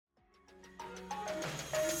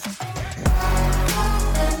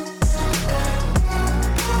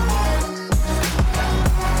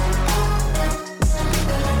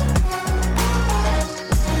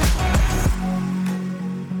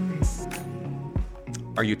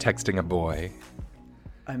Are you texting a boy?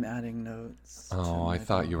 I'm adding notes. Oh, I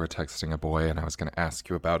thought you were texting a boy, and I was going to ask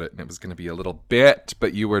you about it, and it was going to be a little bit,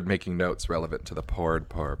 but you were making notes relevant to the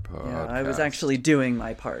podcast. Yeah, I was actually doing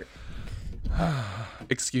my part.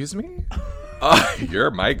 Excuse me?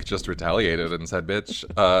 Your mic just retaliated and said, bitch,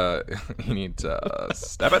 you need to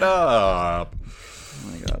step it up. Oh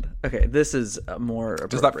my god. Okay, this is more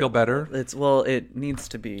appropriate. Does that feel better? It needs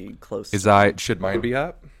to be close. Should mine be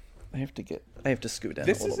up? I have to scoot in a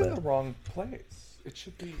This little is bit. in the wrong place. It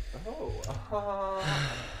should be.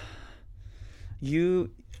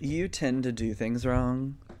 You tend to do things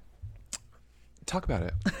wrong. Talk about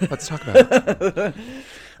it. Let's talk about it.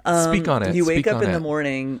 Speak on it. You wake up in the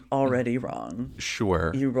morning already wrong.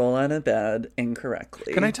 Sure. You roll out of bed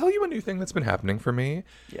incorrectly. Can I tell you a new thing that's been happening for me?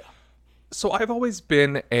 Yeah. So I've always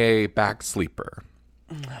been a back sleeper.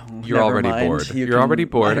 You're Never already mind. bored. You You're already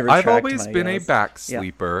can- bored. I I've retract always my been a yes. back Yeah.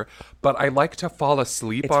 sleeper, but I like to fall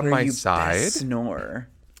asleep It's on where my you side. best snore.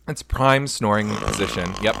 It's prime snoring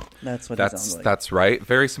position. Yep. That's what it sounds like. That's right.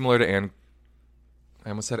 Very similar to Anne. I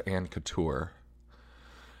almost said Anne Couture.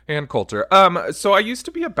 Ann Coulter. So I used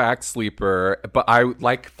to be a back sleeper, but I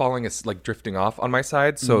like drifting off on my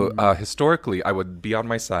side. So historically, I would be on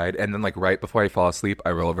my side, and then right before I fall asleep, I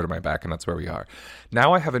roll over to my back, and that's where we are.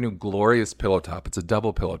 Now I have a new glorious pillow top. It's a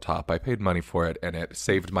double pillow top. I paid money for it, and it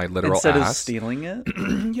saved my literal Instead ass. of stealing it?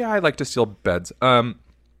 Yeah, I like to steal beds.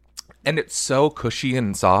 And it's so cushy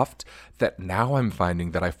and soft that now I'm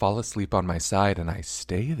finding that I fall asleep on my side and I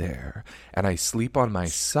stay there and I sleep on my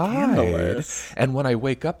Scandalous. side. And when I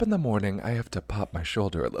wake up in the morning, I have to pop my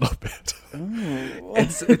shoulder a little bit. Ooh.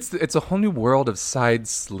 It's a whole new world of side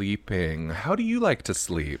sleeping. How do you like to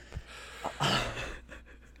sleep?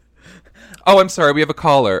 Oh, I'm sorry. We have a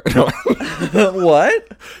caller.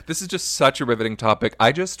 What? This is just such a riveting topic.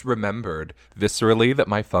 I just remembered viscerally that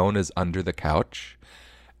my phone is under the couch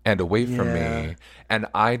and away from me, and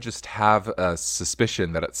I just have a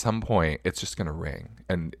suspicion that at some point it's just going to ring,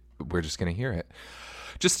 and we're just going to hear it.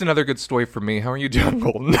 Just another good story for me. How are you doing,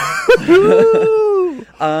 Golden?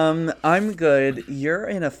 I'm good. You're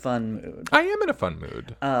in a fun mood. I am in a fun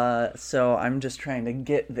mood. So I'm just trying to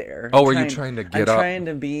get there. Oh, are you trying to get I'm up? trying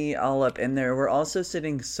to be all up in there. We're also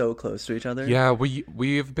sitting so close to each other. Yeah,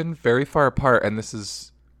 we've been very far apart, and this is...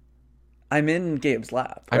 I'm in Gabe's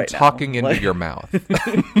lap. I'm right talking now. into your mouth,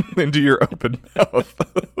 into your open mouth.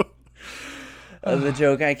 The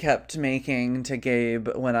joke I kept making to Gabe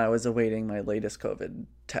when I was awaiting my latest COVID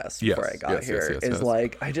test before I got here is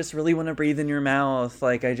I just really want to breathe in your mouth.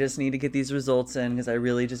 I just need to get these results in because I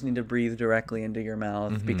really just need to breathe directly into your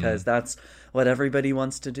mouth because that's what everybody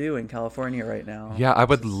wants to do in California right now. Yeah, I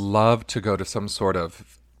would love to go to some sort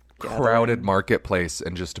of crowded marketplace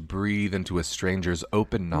and just breathe into a stranger's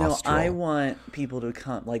open nostril. No, I want people to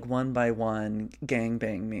come one by one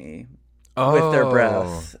gangbang me with their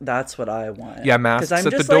breath. That's what I want. Yeah, masks I'm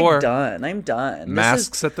at just the door. Done. I'm done.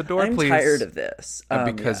 Masks at the door, please. I'm tired of this.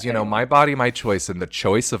 Because, my body, my choice, and the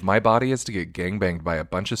choice of my body is to get gangbanged by a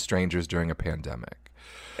bunch of strangers during a pandemic.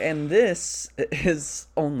 And this is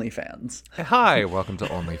OnlyFans. Hi, welcome to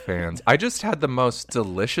OnlyFans. I just had the most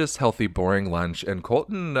delicious, healthy, boring lunch, and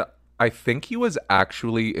Colton, I think he was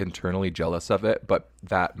actually internally jealous of it, but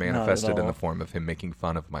that manifested in the form of him making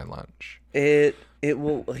fun of my lunch. It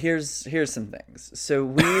will. Here's some things. So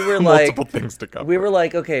we were multiple things to cover. We were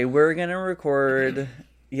okay, we're gonna record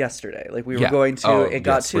yesterday. We were going to. Oh, it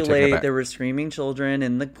got yes, too we're taking it late. back. There were screaming children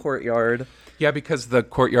in the courtyard. Yeah, because the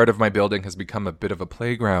courtyard of my building has become a bit of a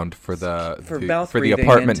playground for the breathing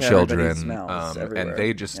apartment into children, mouths and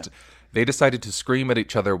they decided to scream at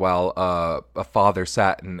each other while a father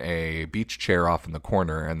sat in a beach chair off in the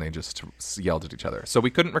corner, and they just yelled at each other. So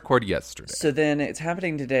we couldn't record yesterday. So then it's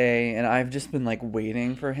happening today, and I've just been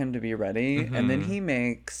waiting for him to be ready, and then he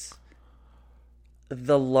makes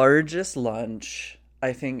the largest lunch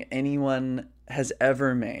I think anyone has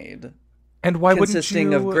ever made. And why wouldn't you?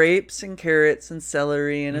 Consisting of grapes and carrots and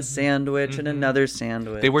celery and a sandwich and another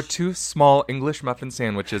sandwich. They were 2 small English muffin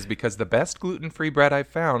sandwiches because the best gluten-free bread I've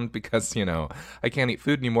found, because, I can't eat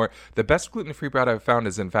food anymore, the best gluten-free bread I've found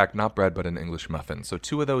is, in fact, not bread but an English muffin. So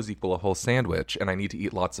 2 of those equal a whole sandwich, and I need to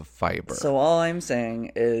eat lots of fiber. So all I'm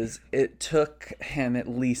saying is it took him at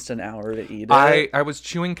least an hour to eat it. I was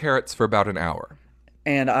chewing carrots for about an hour.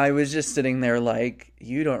 And I was just sitting there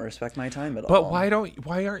you don't respect my time at all. But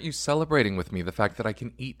why aren't you celebrating with me the fact that I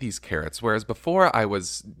can eat these carrots? Whereas before I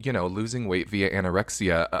was, losing weight via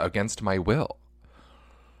anorexia against my will.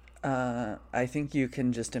 I think you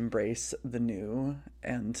can just embrace the new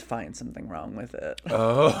and find something wrong with it.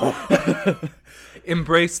 Oh.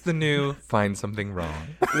 Embrace the new, find something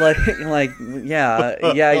wrong.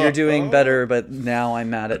 Yeah, you're doing better, but now I'm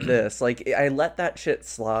mad at this. Like, I let that shit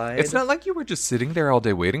slide. It's not like you were just sitting there all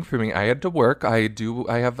day waiting for me. I had to work. I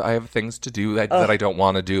have things to do that I don't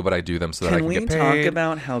want to do, but I do them so that I can get paid. Can we talk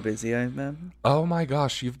about how busy I've been? Oh my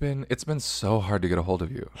gosh, it's been so hard to get a hold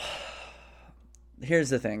of you.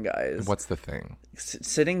 Here's the thing, guys. What's the thing?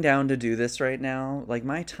 Sitting down to do this right now, like,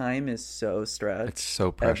 my time is so stretched. It's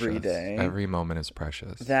so precious. Every day. Every moment is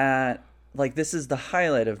precious. That, like, this is the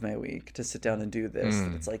highlight of my week, to sit down and do this.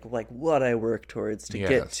 It's like what I work towards to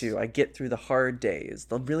get to. I get through the hard days,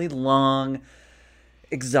 the really long,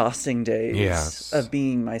 exhausting days of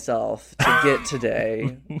being myself to get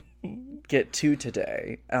today. Get to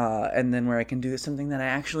today, and then where I can do something that I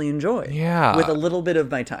actually enjoy. Yeah. With a little bit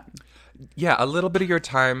of my time. Yeah, a little bit of your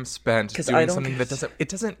time spent doing something that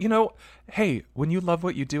doesn't, hey, when you love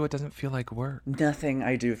what you do, it doesn't feel like work. Nothing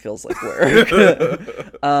I do feels like work.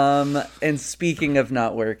 And speaking of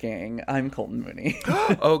not working, I'm Colton Mooney.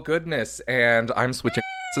 Oh, goodness. And I'm switching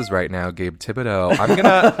right now, Gabe Thibodeau.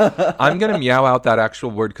 I'm gonna meow out that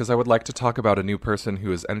actual word because I would like to talk about a new person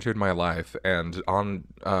who has entered my life, and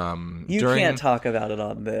can't talk about it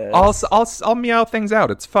on this. I'll meow things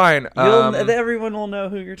out. It's fine. Everyone will know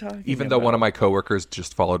who you're talking even about. Though one of my coworkers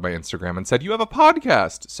just followed my Instagram and said, "You have a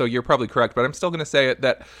podcast," so you're probably correct, but I'm still gonna say it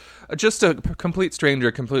that just a complete stranger,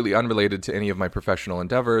 completely unrelated to any of my professional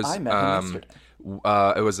endeavors. I met him yesterday.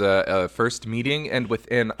 It was a first meeting, and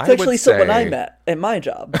within it's actually someone I met at my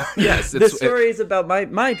job. Yes, this story is about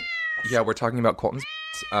my. Yeah, we're talking about Colton's.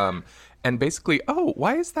 And basically,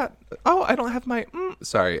 why is that? Oh, I don't have my.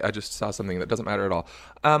 Sorry, I just saw something that doesn't matter at all.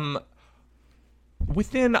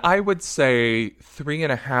 Within, I would say,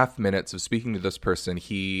 3.5 minutes of speaking to this person,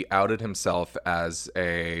 he outed himself as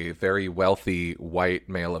a very wealthy white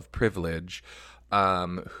male of privilege.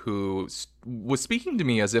 Who was speaking to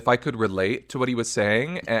me as if I could relate to what he was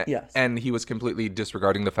saying. And he was completely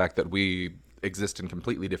disregarding the fact that we exist in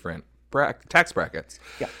completely different tax brackets.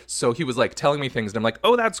 Yeah. So he was like telling me things and I'm like,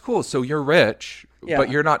 oh, that's cool. So you're rich, but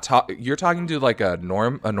you're not you're talking to like a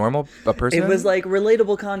normal person. It was like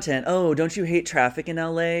relatable content. Oh, don't you hate traffic in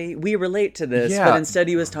LA? We relate to this. Yeah. But instead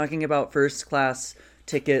he was talking about first class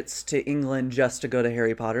tickets to England just to go to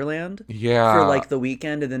Harry Potter Land. Yeah. For like the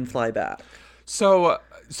weekend and then fly back. So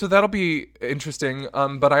that'll be interesting,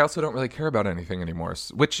 but I also don't really care about anything anymore,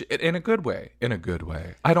 which in a good way.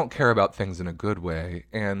 I don't care about things in a good way,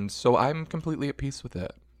 and so I'm completely at peace with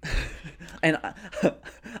it. And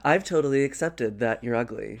I've totally accepted that you're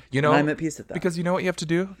ugly. And I'm at peace with that. Because you know what you have to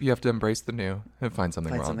do? You have to embrace the new and find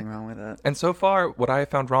something wrong. Find something wrong with it. And so far, what I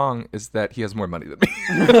found wrong is that he has more money than me.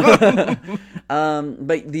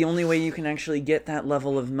 But the only way you can actually get that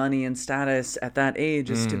level of money and status at that age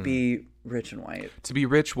is to be rich and white. To be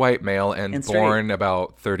rich, white, male, and born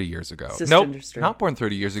about 30 years ago. Not born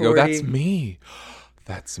 30 years 40. ago. That's me.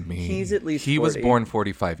 That's me. He's at least 40. He was born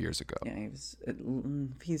 45 years ago. Yeah,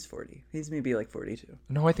 he's 40. He's maybe like 42.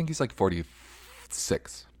 No, I think he's like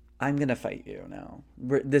 46. I'm going to fight you now.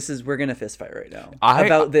 We're going to fist fight right now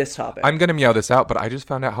about this topic. I'm going to meow this out, but I just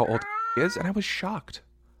found out how old he is, and I was shocked.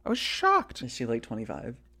 Is she like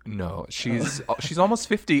 25? No, she's almost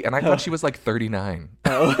 50, and I thought she was like 39.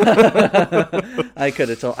 Oh. I could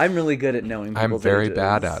have told. I'm really good at knowing people's I'm very ages.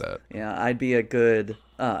 bad at it. Yeah, I'd be a good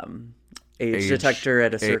age detector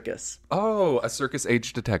at a circus. A circus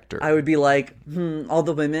age detector. I would be like, all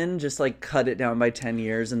the women just like cut it down by 10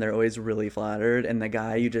 years, and they're always really flattered. And the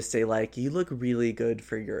guy, you just say like, you look really good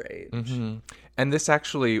for your age. Mm-hmm. And this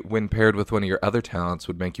actually, when paired with one of your other talents,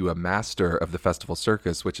 would make you a master of the festival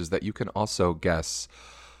circus, which is that you can also guess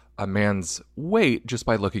a man's weight just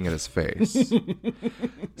by looking at his face.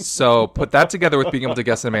 So put that together with being able to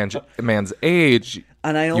guess a man's age.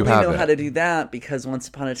 And I only know how to do that because once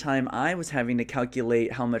upon a time I was having to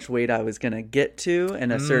calculate how much weight I was going to get to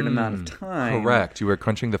in a certain amount of time. Correct. You were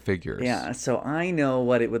crunching the figures. Yeah. So I know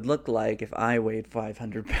what it would look like if I weighed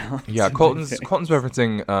 500 pounds. Yeah. Colton's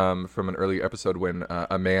referencing from an earlier episode when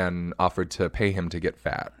a man offered to pay him to get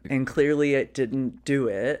fat. And clearly it didn't do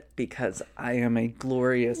it because I am a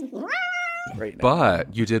glorious right now.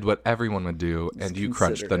 But you did what everyone would do, and you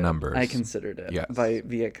crunched the numbers. I considered it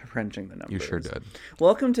via crunching the numbers. You sure did.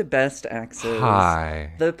 Welcome to Best Exes.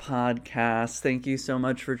 Hi. The podcast. Thank you so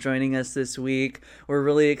much for joining us this week. We're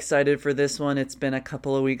really excited for this one. It's been a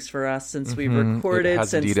couple of weeks for us since we've recorded.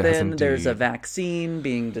 Since then, there's a vaccine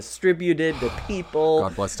being distributed to people.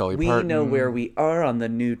 God bless Dolly we Parton. Know where we are on the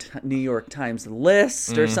New York Times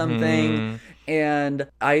list or something. And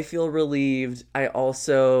I feel relieved. I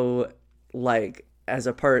also, like, as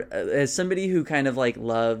somebody who kind of, like,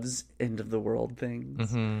 loves end of the world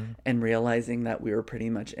things and realizing that we were pretty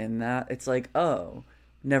much in that, it's like, oh,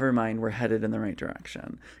 never mind, we're headed in the right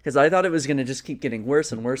direction. Because I thought it was going to just keep getting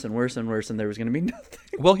worse and worse and worse and worse, and there was going to be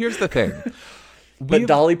nothing. Well, here's the thing. But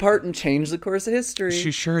Dolly Parton changed the course of history.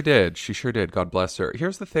 She sure did. She sure did. God bless her.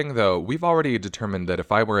 Here's the thing, though. We've already determined that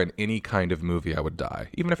if I were in any kind of movie, I would die.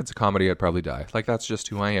 Even if it's a comedy, I'd probably die. Like, that's just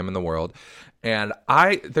who I am in the world. And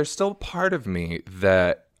there's still part of me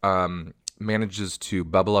that manages to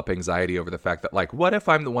bubble up anxiety over the fact that, like, what if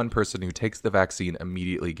I'm the one person who takes the vaccine,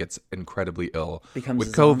 immediately gets incredibly ill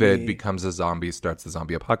with COVID, becomes a zombie, starts the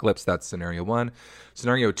zombie apocalypse? That's scenario 1.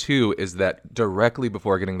 Scenario 2 is that directly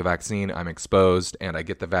before getting the vaccine, I'm exposed and I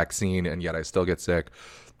get the vaccine and yet I still get sick.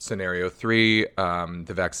 Scenario 3,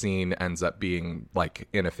 the vaccine ends up being, like,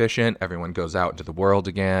 inefficient. Everyone goes out into the world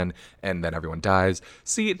again, and then everyone dies.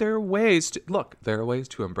 See, there are ways to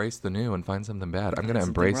embrace the new and find something bad. I'm going to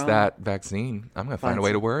embrace that vaccine. I'm going to find a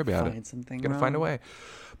way to worry about it. Going to find a way.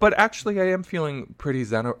 But actually, I am feeling pretty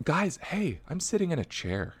zen. Guys, hey, I'm sitting in a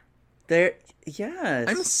chair. Yes.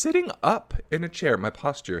 I'm sitting up in a chair. My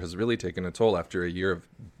posture has really taken a toll after a year of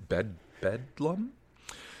bedlam.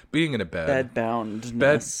 Being in a bed.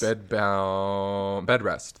 Bedboundness. Bed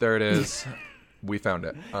rest. There it is. We found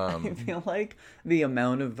it. I feel like the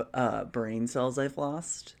amount of brain cells I've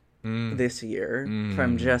lost this year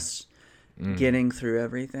from just getting through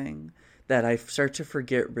everything, that I start to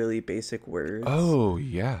forget really basic words. Oh,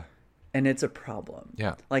 yeah. And it's a problem.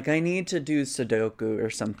 Yeah. Like, I need to do Sudoku or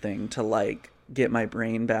something to, like, get my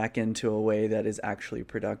brain back into a way that is actually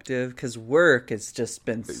productive, because work has just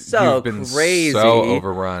been crazy, so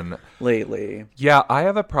overrun lately. Yeah, I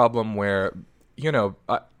have a problem where,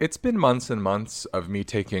 it's been months and months of me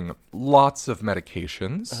taking lots of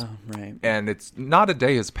medications. Oh, right. And it's not a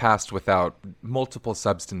day has passed without multiple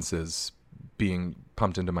substances being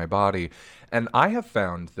pumped into my body. And I have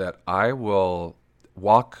found that I will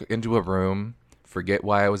walk into a room, forget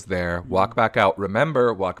why I was there, walk back out,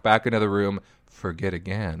 remember, walk back into the room, forget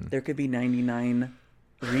again. There could be 99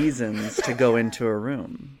 reasons to go into a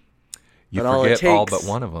room. You but forget all but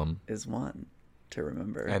one of them. Is one to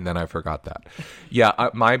remember. And then I forgot that. Yeah,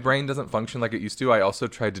 my brain doesn't function like it used to. I also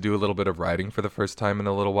tried to do a little bit of writing for the first time in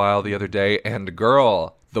a little while the other day. And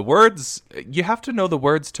girl, the words, you have to know the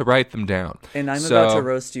words to write them down. And I'm about to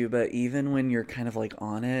roast you, but even when you're kind of like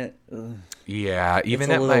on it, yeah,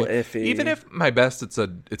 even it's a little iffy. Even if my best, it's a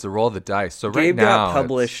roll of the dice. So Gabe right now, got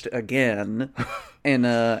published again in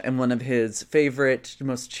one of his favorite,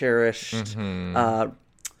 most cherished.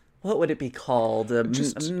 What would it be called? A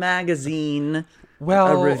magazine.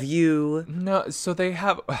 A review. No, so they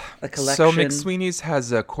have a collection. So McSweeney's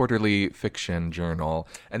has a quarterly fiction journal,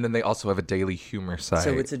 and then they also have a daily humor site.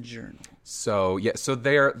 So it's a journal. So yeah, so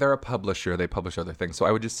they're a publisher. They publish other things. So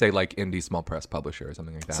I would just say like indie small press publisher or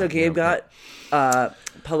something like that. So Gabe got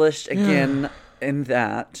published again in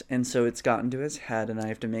that, and so it's gotten to his head, and I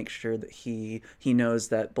have to make sure that he knows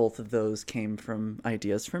that both of those came from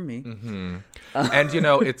ideas from me. And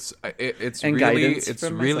it's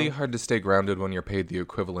really hard to stay grounded when you're paid the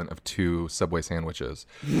equivalent of 2 Subway sandwiches.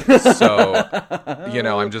 So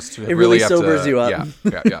I'm just it really sobers you up.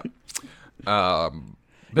 Yeah.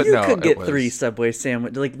 But you could get 3 Subway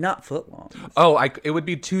sandwiches, like not footlongs. Oh, it would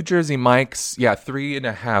be 2 Jersey Mikes. Yeah,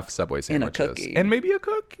 3.5 Subway sandwiches. And a cookie. And maybe a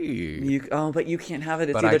cookie. But you can't have it.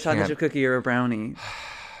 It's either chocolate chip cookie or a brownie.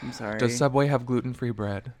 I'm sorry. Does Subway have gluten-free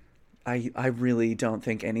bread? I really don't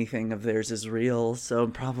think anything of theirs is real, so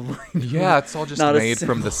probably yeah, it's all just made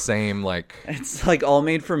from the same, like... It's like all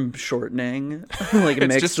made from shortening, like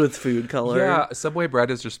mixed with food color. Yeah, Subway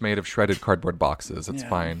bread is just made of shredded cardboard boxes. It's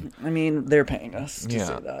fine. I mean, they're paying us to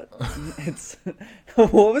say that. It's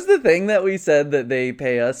what was the thing that we said that they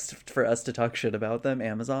pay us for us to talk shit about them?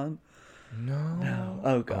 Amazon? No.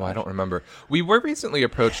 Oh, God. Oh, I don't remember. We were recently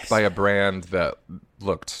approached by a brand that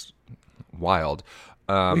looked wild.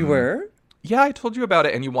 We were? Yeah, I told you about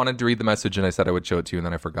it, and you wanted to read the message, and I said I would show it to you, and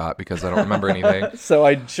then I forgot because I don't remember anything. So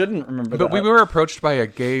I shouldn't remember But we were approached by a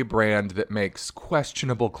gay brand that makes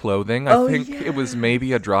questionable clothing. I think it was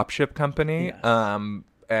maybe a dropship company. Yes.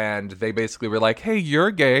 and they basically were like, hey, you're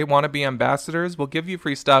gay, want to be ambassadors? We'll give you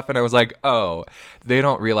free stuff. And I was like, oh, they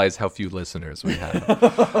don't realize how few listeners we have.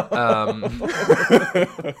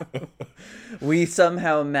 We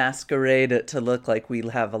somehow masquerade it to look like we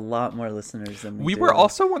have a lot more listeners than we do. Were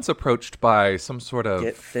also once approached by some sort of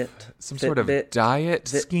diet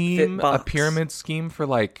scheme, a pyramid scheme for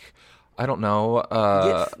like, I don't know.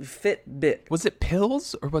 Fitbit. Was it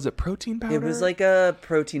pills or was it protein powder? It was like a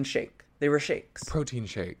protein shake. They were shakes. Protein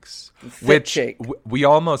shakes. Shake. We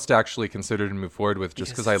almost actually considered to move forward with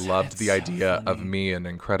just because I loved the idea of me, an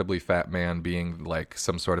incredibly fat man, being like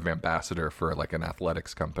some sort of ambassador for like an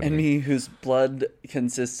athletics company. And me, whose blood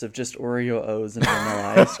consists of just Oreo O's and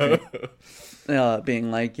vanilla ice cream.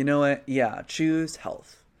 Being like, you know what? Yeah, choose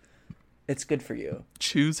health. It's good for you.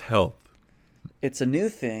 Choose health. It's a new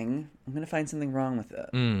thing. I'm going to find something wrong with it.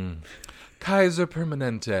 Kaiser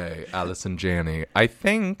Permanente, Allison Janney. I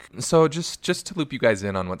think, so just to loop you guys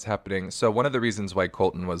in on what's happening. So one of the reasons why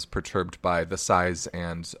Colton was perturbed by the size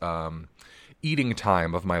and eating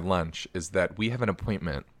time of my lunch is that we have an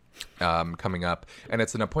appointment coming up, and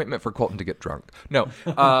it's an appointment for Colton to get drunk. No,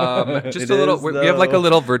 just a little. We have like a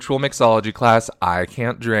little virtual mixology class. I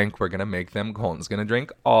can't drink. We're gonna make them. Colton's gonna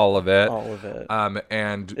drink all of it. All of it.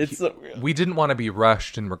 And it's so we didn't want to be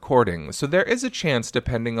rushed in recording, so there is a chance,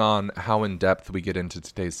 depending on how in depth we get into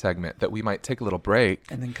today's segment, that we might take a little break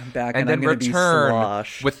and then come back and then return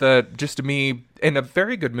with just me in a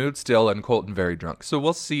very good mood still, and Colton very drunk. So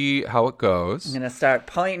we'll see how it goes. I'm gonna start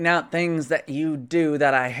pointing out things that you do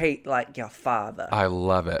that I hate, like your father. I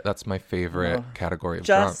love it. That's my favorite category of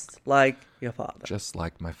drunk. Just like your father. Just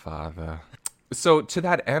like my father. So to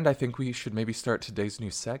that end, I think we should maybe start today's new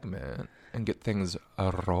segment and get things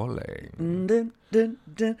rolling.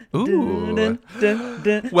 Ooh.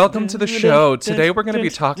 Welcome to the show. Today we're going to be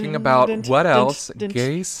talking about what else?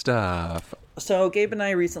 Gay stuff. So Gabe and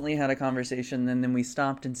I recently had a conversation, and then we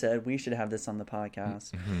stopped and said we should have this on the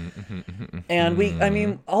podcast.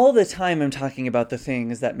 And all the time I'm talking about the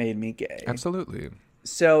things that made me gay. Absolutely.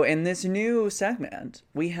 So in this new segment,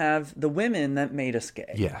 we have the women that made us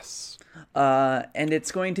gay. Yes. And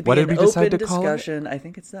it's going to be an open discussion. I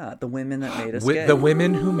think it's that. The women that made us gay. The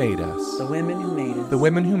women who made us. The women who made us. The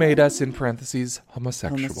women who made us, in parentheses,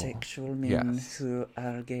 homosexual. Homosexual men who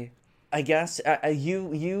are gay. I guess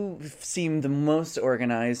you seem the most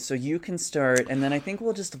organized, so you can start, and then I think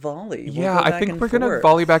we'll just volley. I think we're going to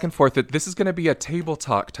volley back and forth. This is going to be a table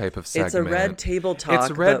talk type of segment. It's a red table talk.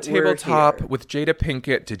 It's red table talk with Jada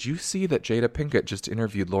Pinkett. Did you see that Jada Pinkett just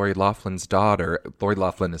interviewed Lori Loughlin's daughter? Lori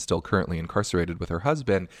Loughlin is still currently incarcerated with her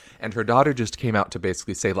husband, and her daughter just came out to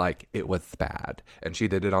basically say, like, it was bad. And she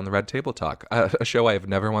did it on the red table talk, a show I have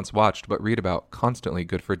never once watched, but read about constantly.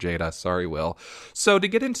 Good for Jada. Sorry, Will. So to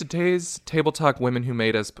get into today's table talk, women who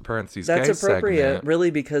made us parentheses that's gay appropriate segment. Really,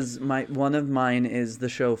 because one of mine is the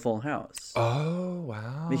show Full House. Oh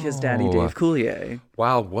wow, because Daddy Dave Coulier.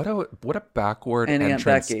 Wow, what a backward and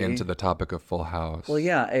entrance into the topic of Full House. Well,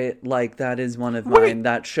 yeah, that is one of mine.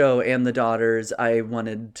 That show and the daughters, I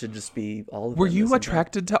wanted to just be all of Were you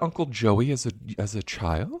attracted to Uncle Joey as a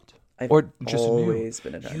child? Or just always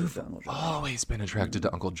been attracted You've to Uncle Joey. Always been attracted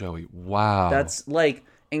to Uncle Joey. Wow. That's like,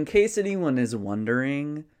 in case anyone is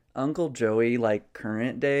wondering, Uncle Joey, like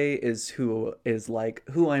current day, is who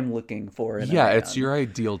I'm looking for in a man. It's your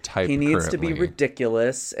ideal type. He needs currently. to be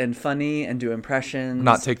ridiculous and funny and do impressions.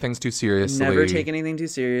 Not take things too seriously. Never take anything too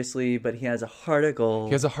seriously, but he has a heart of gold.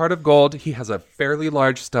 He has a heart of gold. He has a fairly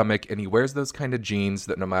large stomach, and he wears those kind of jeans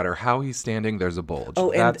that no matter how he's standing, there's a bulge.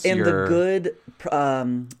 Oh, and the good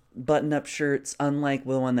button-up shirts, unlike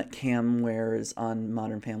the one that Cam wears on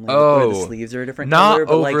Modern Family, where the sleeves are a different color,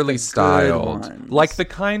 but overly like styled, like the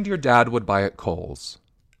kind your dad would buy at Kohl's.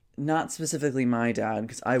 Not specifically my dad,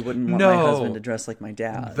 because I wouldn't want my husband to dress like my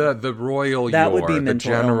dad. The royal that would be mental the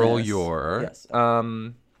general illness. your. Yes.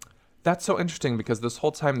 That's so interesting because this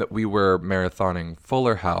whole time that we were marathoning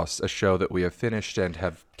Fuller House, a show that we have finished and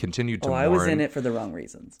have continued to mourn. I was in it for the wrong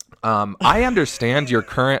reasons. I understand your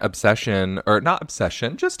current obsession, or not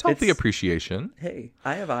obsession, just healthy appreciation. Hey,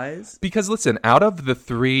 I have eyes. Because listen, out of the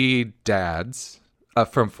three dads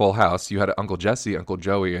from Full House, you had Uncle Jesse, Uncle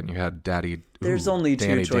Joey, and you had Daddy. There's only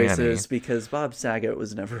two choices because Bob Saget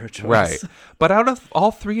was never a choice. Right. But out of all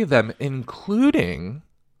three of them, including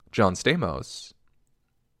John Stamos,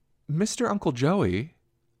 Mr. Uncle Joey,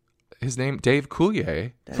 his name, Dave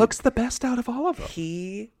Coulier, looks the best out of all of them.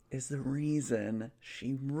 He is the reason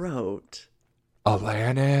she wrote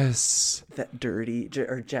Alanis. That dirty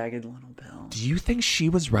or jagged little pill. Do you think she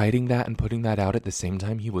was writing that and putting that out at the same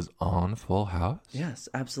time he was on Full House? Yes,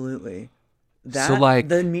 absolutely. So, like,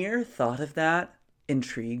 the mere thought of that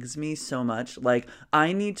intrigues me so much. Like,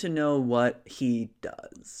 I need to know what he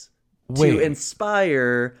does to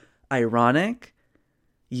inspire ironic.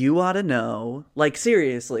 You ought to know. Like,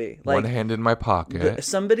 seriously. Like, one hand in my pocket.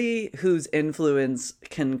 Somebody whose influence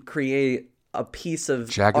can create a piece of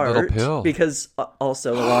Jagged art. Little Pill. Because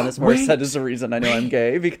also Alanis Morissette is the reason I know I'm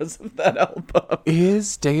gay because of that album.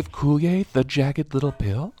 Is Dave Coulier the Jagged Little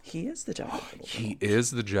Pill? He is the Jagged Little Pill. He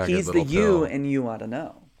is the Jagged He's Little the Pill. you and you ought to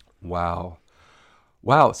know. Wow.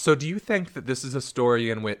 Wow. So do you think that this is a story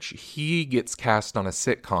in which he gets cast on a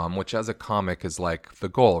sitcom, which as a comic is like the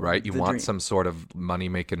goal, right? You want some sort of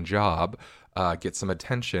money-making job, get some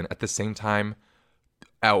attention. At the same time,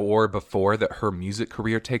 or before that her music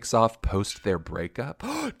career takes off post their breakup.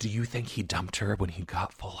 Do you think he dumped her when he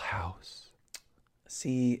got Full House?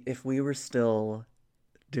 See, if we were still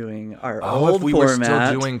doing our old if we format, were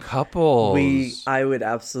still doing couples, I would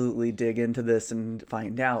absolutely dig into this and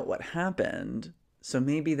find out what happened. So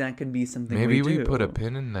maybe that could be something maybe we we put a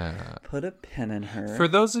pin in that. Put a pin in her. For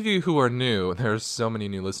those of you who are new, there's so many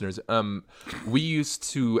new listeners. We used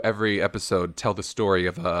to every episode tell the story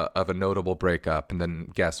of a notable breakup and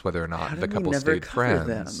then guess whether or not the couple stayed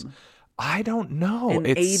friends. Them? I don't know. In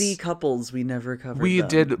 80 couples, we never covered We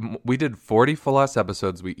did 40 full-ass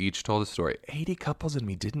episodes. We each told a story. 80 couples, and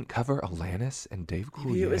we didn't cover Alanis and Dave Coulier.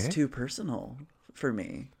 Maybe it was too personal for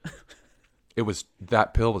me.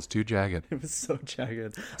 That pill was too jagged. It was so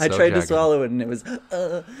jagged. I tried to swallow it and it was,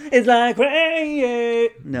 it's like rain.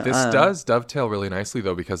 No, this does dovetail really nicely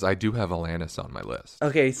though, because I do have Alanis on my list.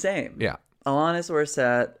 Okay, same. Yeah. Alanis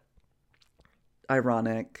Morissette,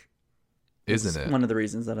 ironic. Isn't it? One of the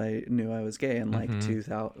reasons that I knew I was gay in like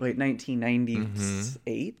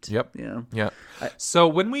 1998. Yep. Yeah. Yeah. So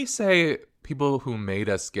when we say people who made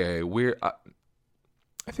us gay, I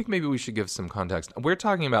think maybe we should give some context. We're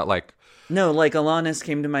talking about like Alanis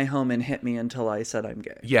came to my home and hit me until I said I'm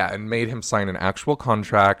gay. Yeah, and made him sign an actual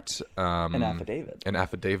contract. An affidavit. An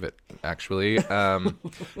affidavit, actually.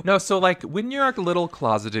 No, so like when you're a little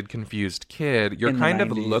closeted, confused kid, you're kind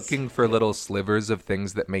of looking for little slivers of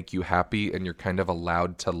things that make you happy, and you're kind of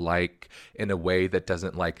allowed to like in a way that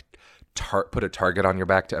doesn't like put a target on your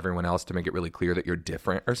back to everyone else to make it really clear that you're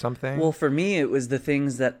different or something. Well, for me, it was the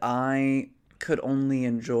things that I could only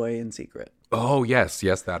enjoy in secret. Oh, yes,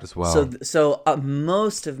 that as well. So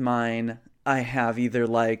most of mine, I have either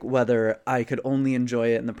like whether I could only enjoy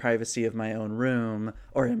it in the privacy of my own room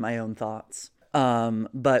or in my own thoughts.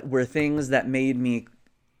 But were things that made me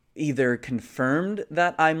either confirmed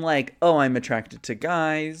that I'm like, oh, I'm attracted to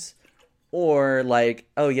guys, or like,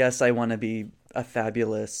 oh, yes, I want to be a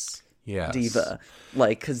fabulous diva.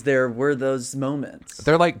 Like, because there were those moments.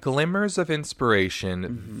 They're like glimmers of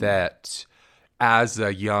inspiration that, as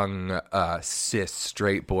a young cis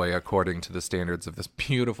straight boy, according to the standards of this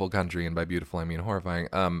beautiful country, and by beautiful I mean horrifying.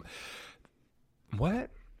 What?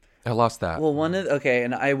 I lost that. Well,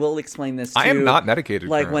 and I will explain this too. I am not medicated.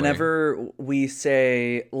 Like currently. Whenever we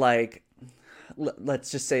say like, let's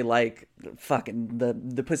just say like fucking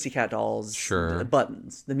the Pussycat Dolls, the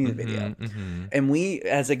Buttons, the music video, and we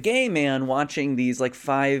as a gay man watching these like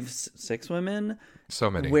 5-6 women, so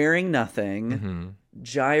many wearing nothing.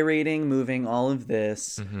 Gyrating, moving, all of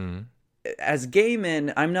this. As gay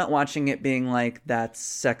men, I'm not watching it being like, that's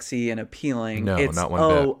sexy and appealing. No, it's, not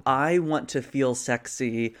one bit. I want to feel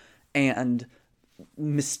sexy and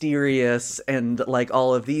mysterious and like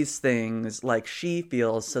all of these things like she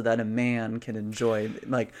feels, so that a man can enjoy,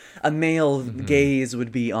 like a male gaze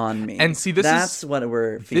would be on me. And see, that's what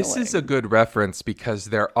we're feeling. This is a good reference because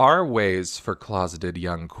there are ways for closeted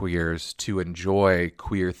young queers to enjoy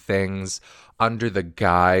queer things under the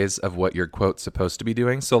guise of what you're, quote, supposed to be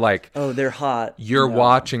doing. So, like... Oh, they're hot. You're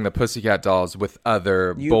watching the Pussycat Dolls with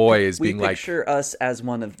other boys being like... We picture us as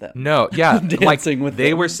one of them. No, yeah. Dancing with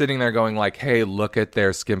they them. were sitting there going like, hey, look at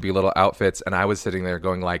their skimpy little outfits. And I was sitting there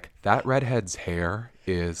going like, that redhead's hair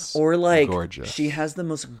is gorgeous. She has the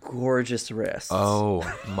most gorgeous wrists. Oh,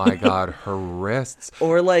 my God. Her wrists.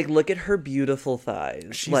 Or like, look at her beautiful thighs.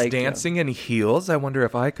 She's like, dancing in heels. I wonder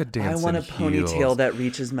if I could dance in heels. I want a ponytail that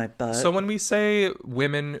reaches my butt. So when we say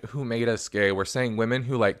women who made us gay, we're saying women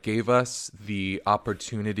who like gave us the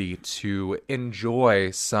opportunity to enjoy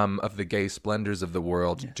some of the gay splendors of the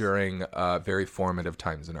world during very formative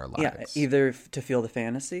times in our lives. Yeah, either to feel the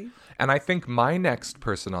fantasy. And I think my next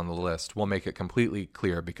person on the list will make it completely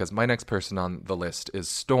clear, because my next person on the list is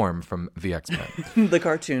Storm from the X-Men. The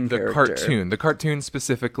cartoon character. The cartoon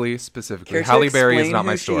specifically. Halle Berry is not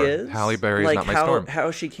my Storm. Halle Berry is not my Storm. How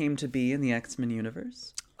she came to be in the X-Men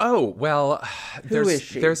universe? Oh, well, who is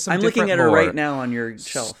she? There's some I'm looking at her right now on your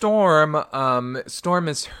shelf. Storm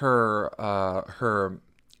is her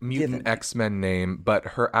mutant X-Men name, but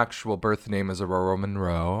her actual birth name is Aurora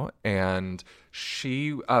Monroe. And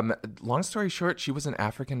she, long story short, she was an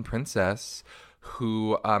African princess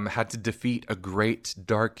who had to defeat a great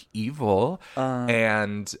dark evil.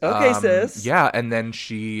 Okay, sis. Yeah, and then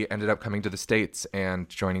she ended up coming to the States and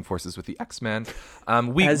joining forces with the X-Men.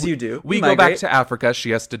 As you do. We go back to Africa. She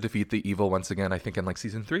has to defeat the evil once again, I think in like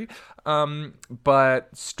season 3. But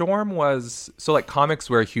Storm was... So like comics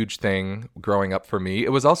were a huge thing growing up for me.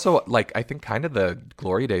 It was also like, I think kind of the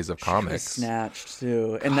glory days of comics. Snatched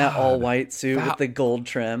too. And that all-white suit with the gold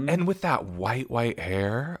trim. And with that white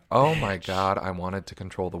hair. Oh my God, I wanted to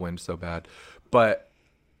control the wind so bad. But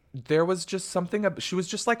there was just something, she was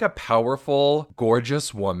just like a powerful,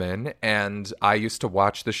 gorgeous woman. And I used to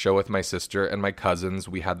watch the show with my sister and my cousins.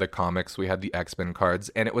 We had the comics, we had the X-Men cards.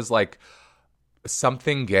 And it was like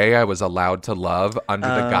something gay I was allowed to love under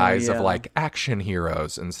the guise of like action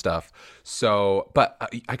heroes and stuff. So, but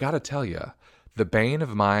I gotta tell you, the bane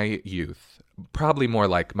of my youth, probably more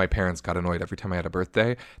like my parents got annoyed every time I had a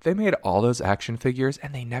birthday. They made all those action figures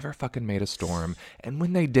and they never fucking made a Storm. And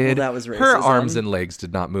when they did, that was racism. Her arms and legs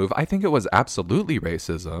did not move. I think it was absolutely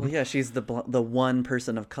racism. Well, yeah, she's the one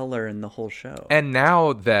person of color in the whole show. And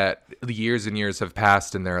now that years and years have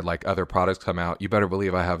passed and there are like other products come out, you better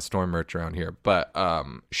believe I have Storm merch around here. But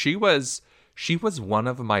she was one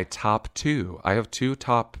of my top 2. I have 2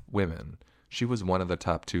 top women. She was one of the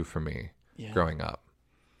top 2 for me growing up.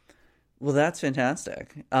 Well, that's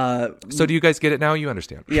fantastic. So do you guys get it now? You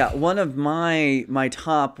understand? Yeah, one of my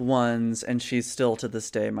top ones, and she's still to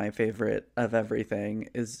this day my favorite of everything,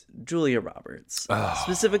 is Julia Roberts.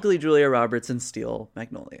 Specifically Julia Roberts in Steel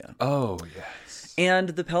Magnolia. Oh, yes. And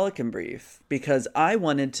The Pelican Brief, because I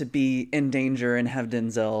wanted to be in danger and have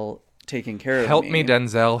Denzel taking care of me. Help me,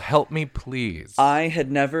 Denzel. Help me, please. I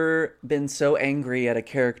had never been so angry at a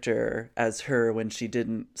character as her when she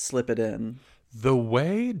didn't slip it in. The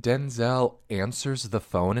way Denzel answers the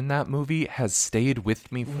phone in that movie has stayed with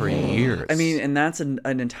me for years. I mean, and that's an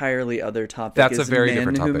entirely other topic. That's a very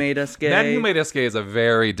different topic. Men Who Made Us Gay. Men Who Made Us Gay is a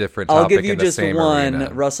very different topic. I'll give you in the just same one,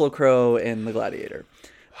 arena. Russell Crowe in The Gladiator.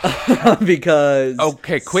 Because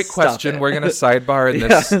okay, quick question. We're gonna sidebar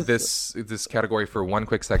in this category for one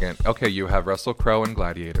quick second. Okay, you have Russell Crowe in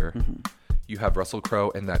Gladiator. Mm-hmm. You have Russell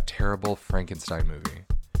Crowe in that terrible Frankenstein movie.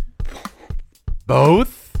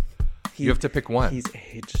 Both? You have to pick one. He's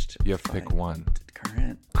aged. You have to pick one.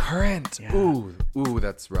 Current. Yeah. Ooh,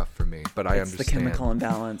 that's rough for me. But I understand. It's the chemical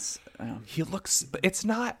imbalance. He looks. It's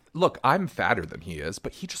not. Look, I'm fatter than he is,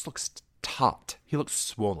 but he just looks taut. He looks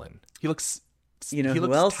swollen. He looks. You know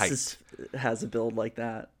who else has a build like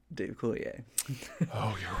that? Dave Coulier.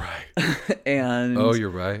 Oh, you're right. And you're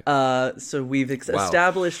right. So we've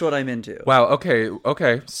established what I'm into. Wow.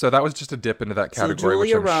 Okay. So that was just a dip into that category,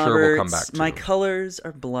 which I'm sure we'll come back to. My colors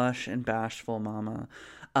are blush and bashful, mama.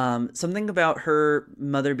 Something about her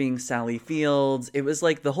mother being Sally Fields. It was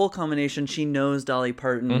like the whole combination. She knows Dolly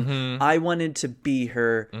Parton. Mm-hmm. I wanted to be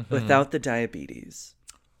her without the diabetes.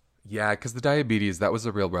 Yeah, because the diabetes, that was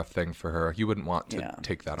a real rough thing for her. You wouldn't want to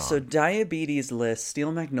take that on. So diabetes list,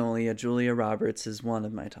 Steel Magnolia, Julia Roberts is one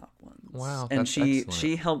of my top ones. Wow, and that's excellent.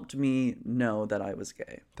 she helped me know that I was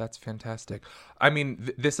gay. That's fantastic. I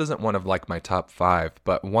mean, this isn't one of like my top 5,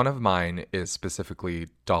 but one of mine is specifically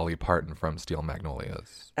Dolly Parton from Steel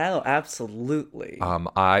Magnolias. Oh, absolutely.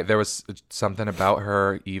 There was something about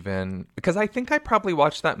her even because I think I probably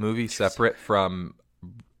watched that movie separate from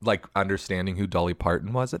like understanding who Dolly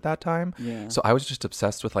Parton was at that time. Yeah. So I was just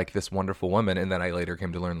obsessed with like this wonderful woman, and then I later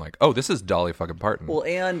came to learn like, oh, this is Dolly fucking Parton. Well,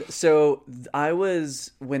 and so I was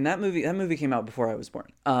when that movie came out before I was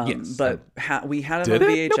born. Yes, but we had it on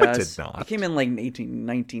VHS. No, it did not. It came in like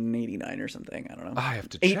 1989 or something. I don't know. I have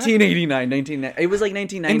to check. 1889, it was like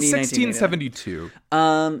 1990. In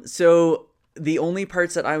 1672. So the only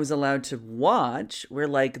parts that I was allowed to watch were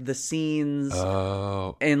like the scenes.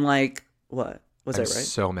 Oh. And like what? Was I right? I'm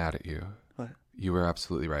so mad at you. What? You were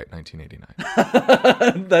absolutely right.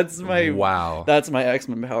 1989. That's my wow. That's my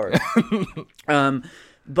X-Men power.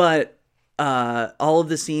 But all of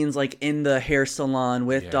the scenes like in the hair salon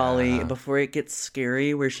with Dolly before it gets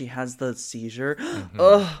scary, where she has the seizure.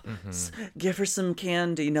 Give her some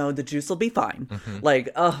candy. No, the juice will be fine. Like,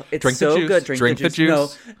 it's drink so good. Drink the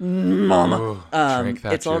juice. No, mama. Ooh, drink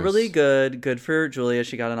that it's all really good. Good for Julia.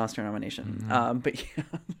 She got an Oscar nomination. But yeah.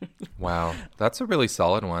 Wow, that's a really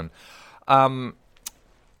solid one.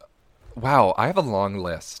 Wow, I have a long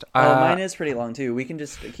list. Mine is pretty long too. We can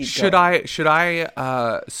just keep going. Should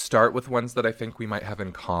I start with ones that I think we might have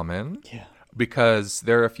in common? Yeah. Because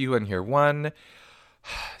there are a few in here. One,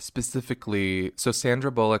 Specifically, so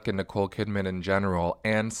Sandra Bullock and Nicole Kidman in general,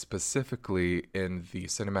 and specifically in the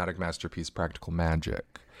cinematic masterpiece Practical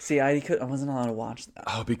Magic. See, I wasn't allowed to watch that.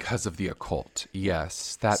 Oh, because of the occult.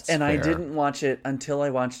 Yes, that's and fair. I didn't watch it until I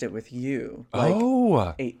watched it with you.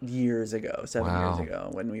 8 years ago, 7 years ago,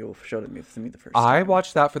 when you showed it to me the first time. I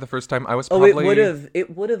watched that for the first time. I was probably...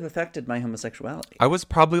 it would have affected my homosexuality. I was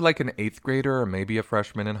probably like an 8th grader or maybe a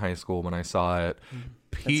freshman in high school when I saw it.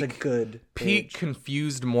 That's a good peak age.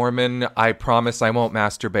 Confused Mormon. I promise I won't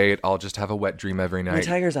masturbate. I'll just have a wet dream every night. My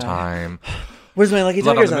tiger's eye. Where's my lucky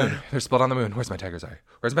blood tiger's on the eye? Moon. There's blood on the moon. Where's my tiger's eye?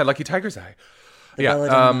 Where's my lucky tiger's eye? The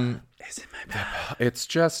belladonna is in my mouth. It's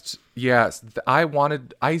just, yes. I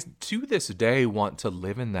to this day want to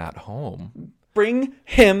live in that home. Bring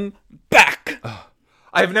him back.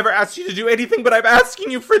 I've never asked you to do anything, but I'm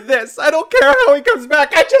asking you for this. I don't care how he comes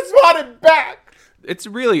back. I just want him back. It's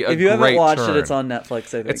really a great turn. If you haven't watched it, it's on Netflix,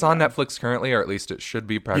 I think. It's on Netflix currently, or at least it should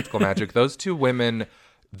be. Practical Magic. Those two women,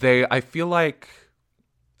 I feel like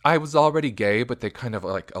I was already gay, but they kind of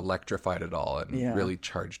like electrified it all and really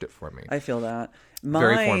charged it for me. I feel that.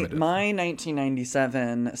 Very formative. My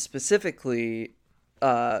 1997, specifically,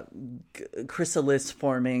 chrysalis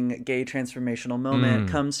forming gay transformational moment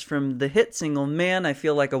comes from the hit single "Man, I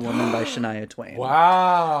Feel Like a Woman" by Shania Twain.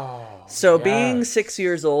 Wow. So being 6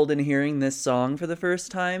 years old and hearing this song for the first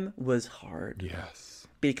time was hard. Yes.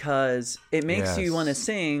 Because it makes you want to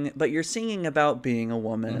sing, but you're singing about being a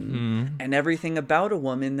woman and everything about a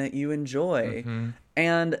woman that you enjoy.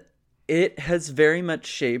 And it has very much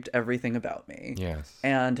shaped everything about me. Yes.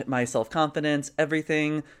 And my self-confidence,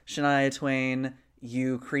 everything. Shania Twain,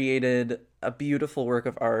 you created a beautiful work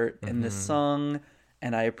of art in this song,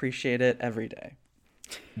 and I appreciate it every day.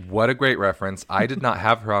 What a great reference. I did not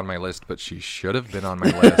have her on my list, but she should have been on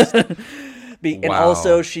my list. And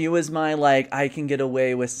also, she was my, I can get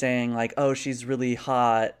away with saying, oh, she's really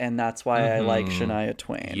hot, and that's why I like Shania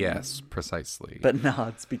Twain. Yes, precisely. But no,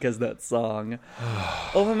 it's because that song.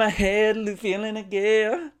 Over my head, feeling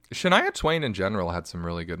again. Shania Twain in general had some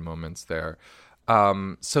really good moments there.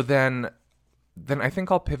 So then I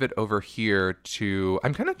think I'll pivot over here to...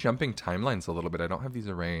 I'm kind of jumping timelines a little bit. I don't have these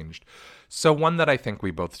arranged. So one that I think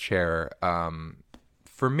we both share...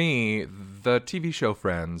 for me, the TV show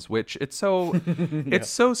Friends, which it's so it's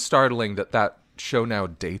so startling that show now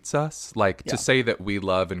dates us. To say that we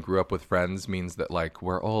love and grew up with Friends means that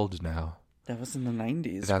we're old now. That was in the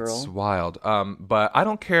 90s, That's wild. But I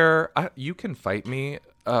don't care. You can fight me.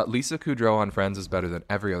 Lisa Kudrow on Friends is better than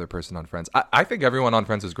every other person on Friends. I think everyone on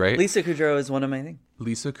Friends is great. Lisa Kudrow is one of my things.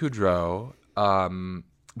 Lisa Kudrow.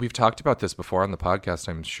 We've talked about this before on the podcast.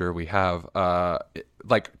 I'm sure we have.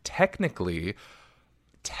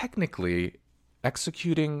 Technically,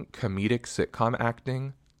 executing comedic sitcom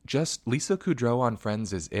acting, just Lisa Kudrow on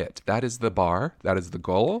Friends is it. That is the bar. That is the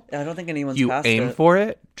goal. I don't think anyone's past it. You aim for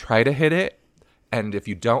it, try to hit it, and if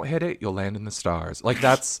you don't hit it, you'll land in the stars.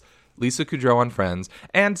 That's Lisa Kudrow on Friends.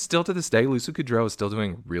 And still to this day, Lisa Kudrow is still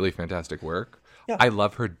doing really fantastic work. Yeah. I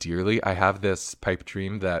love her dearly. I have this pipe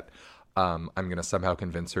dream that... I'm going to somehow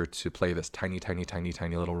convince her to play this tiny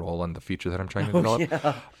little role on the feature that I'm trying to develop.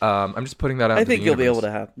 Yeah. I'm just putting that out. I think you'll be able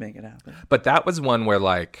to make it happen. But that was one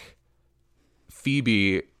where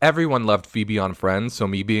Phoebe, everyone loved Phoebe on Friends, so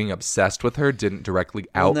me being obsessed with her didn't directly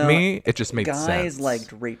out me. It just made sense.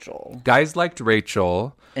 Guys liked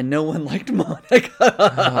Rachel. And no one liked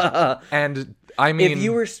Monica. And I mean... If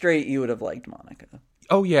you were straight, you would have liked Monica.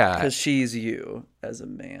 Oh, yeah. Because she's you as a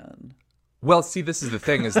man. Well, see, this is the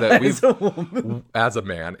thing, is that as a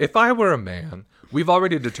man, if I were a man, we've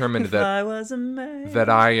already determined that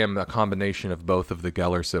I am a combination of both of the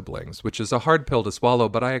Geller siblings, which is a hard pill to swallow,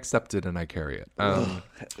 but I accept it and I carry it.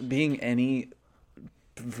 Being any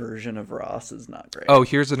version of Ross is not great. Oh,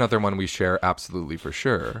 here's another one we share absolutely for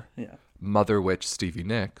sure. Yeah. Mother Witch Stevie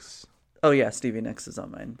Nicks. Oh, yeah, Stevie Nicks is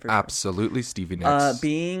on mine. Absolutely, Stevie Nicks.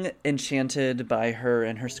 Being enchanted by her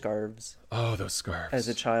and her scarves. Oh, those scarves. As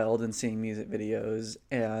a child and seeing music videos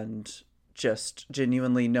and just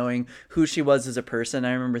genuinely knowing who she was as a person.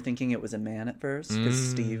 I remember thinking it was a man at first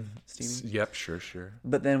because Stevie. Yep, sure.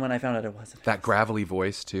 But then when I found out it wasn't. That gravelly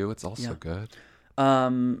voice, too. It's also good.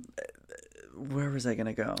 Where was I going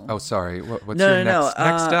to go? Oh, sorry. What's next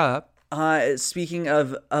up? Speaking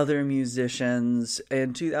of other musicians,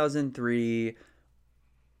 in 2003,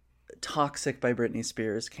 Toxic by Britney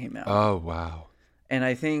Spears came out. Oh, wow. And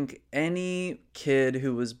I think any kid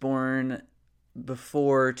who was born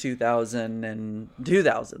before 2000,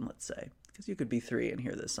 let's say, because you could be 3 and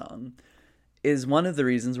hear this song, is one of the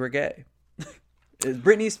reasons we're gay.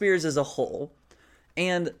 Britney Spears as a whole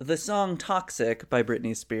And the song Toxic by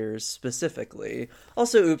Britney Spears specifically.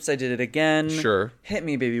 Also, Oops, I Did It Again. Sure. Hit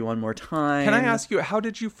Me Baby One More Time. Can I ask you, how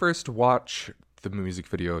did you first watch the music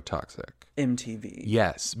video Toxic? MTV.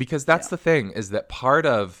 Yes, because that's the thing, is that part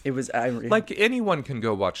of... It was... like, anyone can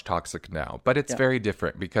go watch Toxic now, but it's very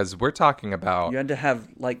different, because we're talking about... You had to have,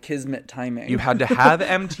 like, kismet timing. You had to have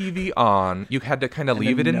MTV on. You had to kind of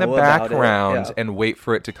leave it in the background and wait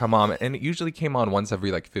for it to come on. And it usually came on once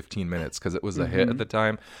every, like, 15 minutes, because it was a hit at the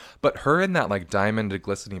time. But her in that, like, diamond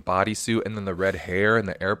glistening bodysuit and then the red hair and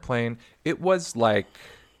the airplane, it was, like...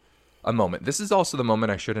 a moment. This is also the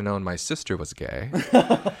moment I should have known my sister was gay.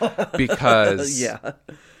 Because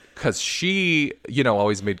she,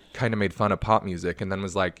 always made fun of pop music and then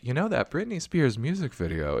was like, that Britney Spears music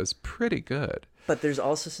video is pretty good. But there's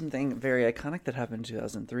also something very iconic that happened in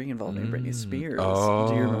 2003 involving Britney Spears. Oh,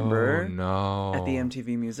 do you remember? No. At the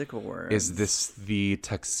MTV Music Awards. Is this the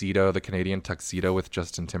Canadian tuxedo with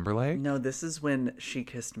Justin Timberlake? No, this is when she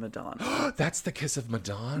kissed Madonna. That's the kiss of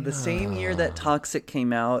Madonna. The same year that Toxic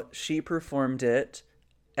came out, she performed it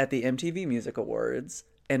at the MTV Music Awards,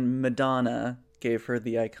 and Madonna gave her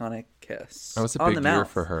the iconic kiss. That was a big year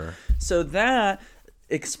for her. So that,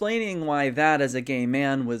 explaining why that as a gay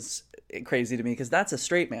man was crazy to me, because that's a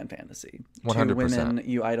straight man fantasy. 100%. Two women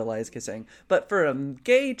you idolize kissing. But for a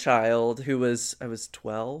gay child I was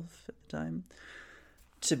 12 at the time,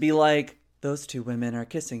 to be like, those two women are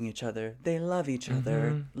kissing each other. They love each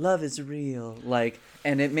other. Love is real.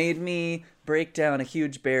 And it made me break down a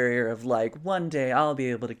huge barrier of one day I'll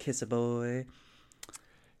be able to kiss a boy.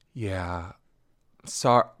 Yeah.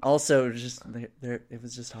 Sorry. Also, it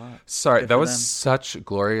was just hot. Sorry, that was such a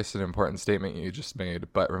glorious and important statement you just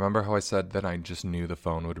made. But remember how I said that I just knew the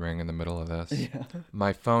phone would ring in the middle of this? Yeah.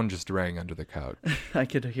 My phone just rang under the couch. I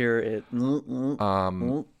could hear it.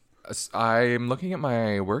 I'm looking at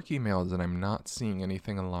my work emails and I'm not seeing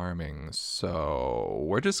anything alarming. So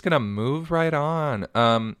we're just going to move right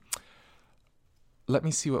on. Let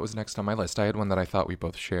me see what was next on my list. I had one that I thought we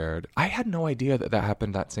both shared. I had no idea that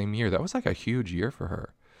happened that same year. That was like a huge year for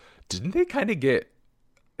her. Didn't they kind of get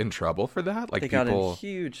in trouble for that? Like, they got in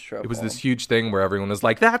huge trouble. It was this huge thing where everyone was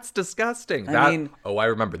like, that's disgusting. I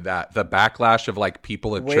remember that. The backlash of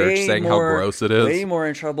people at church saying how gross it is. Way more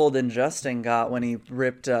in trouble than Justin got when he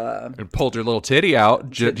ripped and pulled her little titty out,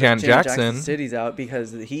 Janet Jackson's titties out,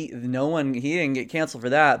 because he didn't get canceled for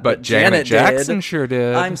that, but Janet Jackson sure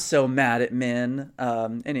did. I'm so mad at men.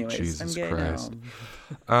 Anyways, Jesus I'm gay Christ.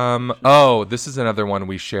 now. This is another one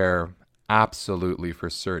we share. Absolutely, for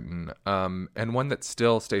certain. And one that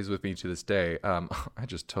still stays with me to this day. I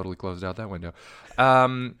just totally closed out that window.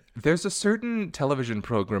 There's a certain television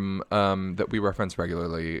program that we reference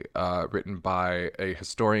regularly, written by a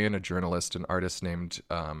historian, a journalist, an artist named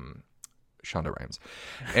Shonda Rhimes.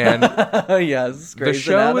 And yes, the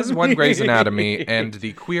show is one Grey's Anatomy, and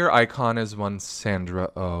the queer icon is one Sandra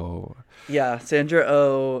Oh. Yeah, Sandra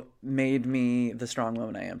Oh made me the strong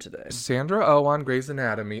woman I am today. Sandra Oh on Grey's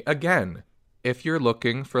Anatomy. Again, if you're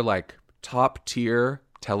looking for top tier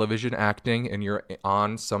television acting and you're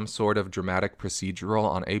on some sort of dramatic procedural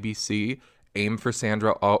on ABC, aim for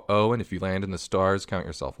Sandra Oh, and if you land in the stars, count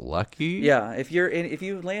yourself lucky. Yeah, if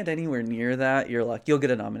you land anywhere near that, you're lucky. You'll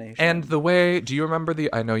get a nomination. And do you remember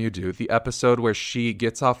I know you do, the episode where she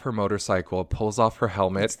gets off her motorcycle, pulls off her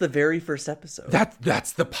helmet? It's the very first episode.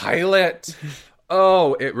 That's the pilot.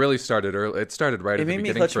 Oh, it really started early. It started right at the beginning. It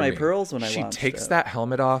made me clutch my pearls when I watched it. She takes that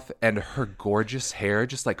helmet off, and her gorgeous hair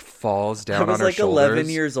just falls down on her shoulders. I was 11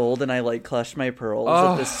 years old, and I clutched my pearls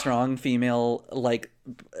at this strong female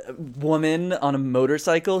woman on a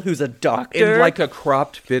motorcycle who's a doctor in a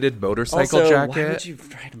cropped fitted motorcycle jacket. Why would you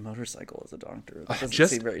ride a motorcycle as a doctor? That doesn't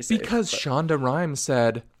seem very safe. Because Shonda Rhimes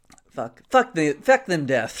said, "Fuck them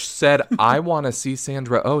deaths." Said, "I want to see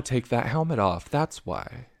Sandra Oh take that helmet off." That's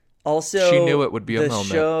why. Also, she knew it would be a moment.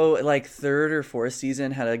 The show, third or fourth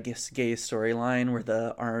season, had a gay storyline where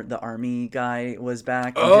the army guy was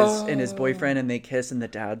back and his boyfriend, and they kiss and the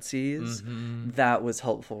dad sees. Mm-hmm. That was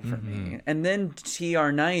helpful for me. And then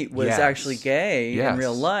T.R. Knight was actually gay in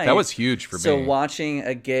real life. That was huge for me. So watching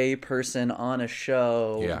a gay person on a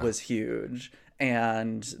show was huge.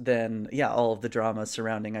 And then, all of the drama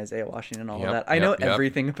surrounding Isaiah Washington and all of that. I know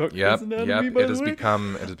everything about Grey's Anatomy, by it has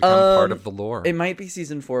become part of the lore. It might be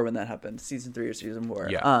season 4 when that happened. Season 3 or season 4.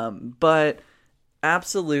 Yeah. But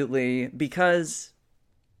absolutely, because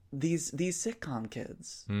these sitcom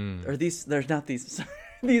kids, or these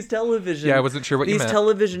television. Yeah, I wasn't sure what you meant. These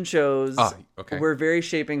television shows were very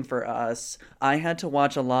shaping for us. I had to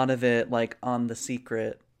watch a lot of it on The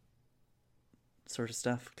Secret sort of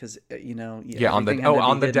stuff because on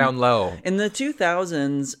the down low. In the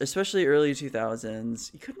 2000s, especially early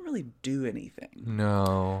 2000s, you couldn't really do anything.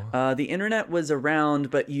 No. The internet was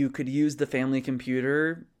around, but you could use the family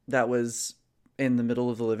computer that was in the middle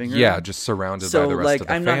of the living room. Yeah, just surrounded by the rest of the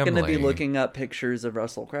family. I'm not going to be looking up pictures of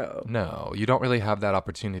Russell Crowe. No, you don't really have that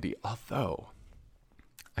opportunity. Although,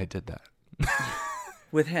 I did that.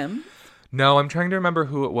 With him? No, I'm trying to remember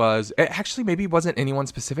who it was. It actually maybe wasn't anyone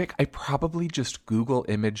specific. I probably just Google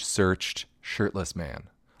image searched shirtless man,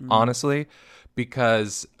 honestly,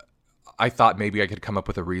 because I thought maybe I could come up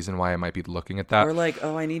with a reason why I might be looking at that. Or like,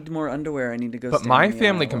 I need more underwear. I need to go. But my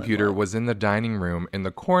family computer was in the dining room in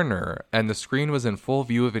the corner, and the screen was in full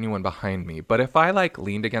view of anyone behind me. But if I like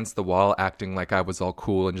leaned against the wall, acting like I was all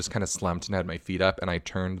cool and just kind of slumped and had my feet up, and I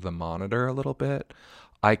turned the monitor a little bit,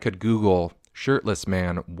 I could Google shirtless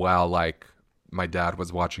man while like my dad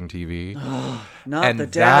was watching TV. Not and the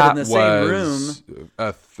dad in the same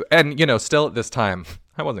room. And still at this time,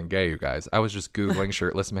 I wasn't gay, you guys. I was just Googling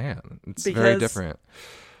shirtless man. It's very different.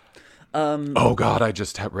 Oh God, I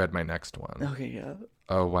just read my next one. Okay, yeah.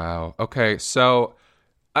 Oh wow. Okay, so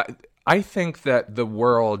I think that the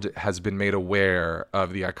world has been made aware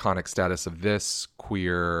of the iconic status of this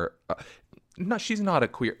queer. No, she's not a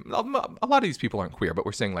queer. A lot of these people aren't queer, but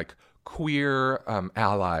we're saying like queer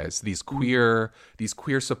allies, these queer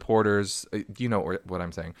supporters. You know what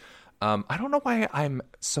I'm saying? I don't know why I'm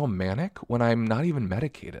so manic when I'm not even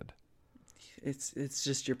medicated. It's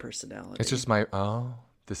just your personality. It's just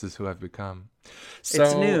this is who I've become. So,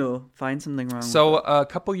 it's new. Find something wrong with it. A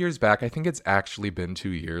couple years back, I think it's actually been 2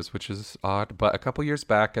 years, which is odd, but a couple years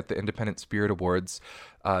back at the Independent Spirit Awards,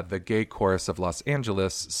 the gay chorus of Los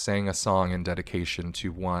Angeles sang a song in dedication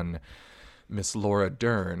to one Miss Laura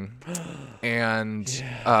Dern. And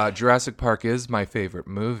Jurassic Park is my favorite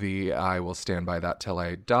movie. I will stand by that till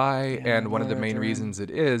I die. Yeah, and one of the main reasons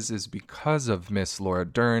it is because of Miss Laura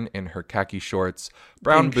Dern in her khaki shorts,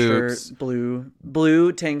 brown pink boots, shirt,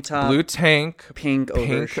 blue tank top, blue tank, pink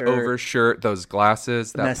over shirt, those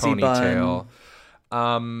glasses, that messy ponytail.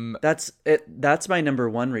 Bun. That's it. That's my number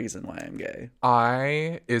one reason why I'm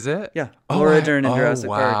gay. Is it? Yeah. Laura Dern in Jurassic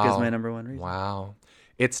Park is my number one reason. Wow.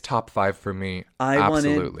 It's top 5 for me. I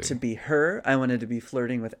wanted to be her. I wanted to be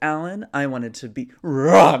flirting with Alan. I wanted to be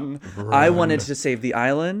run. I wanted to save the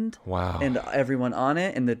island. Wow. And everyone on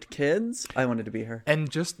it and the kids. I wanted to be her. And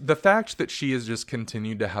just the fact that she has just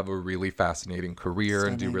continued to have a really fascinating career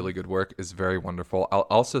and do really good work is very wonderful. I'll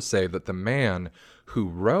also say that the man who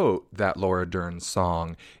wrote that Laura Dern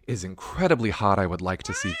song is incredibly hot. I would like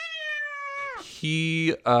to see.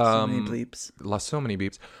 He so many bleeps. So many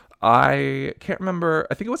beeps. I can't remember.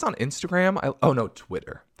 I think it was on Instagram.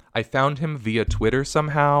 Twitter. I found him via Twitter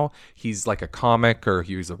somehow. He's like a comic or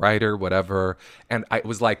he's a writer, whatever. And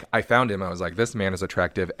I found him. I was like, this man is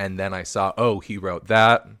attractive. And then I saw, he wrote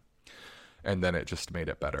that. And then it just made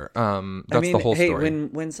it better. That's the whole story.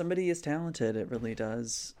 When somebody is talented, it really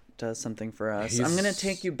does something for us. I'm going to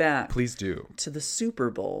take you back. Please do. To the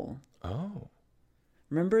Super Bowl. Oh.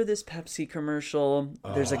 Remember this Pepsi commercial?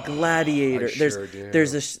 There's a gladiator.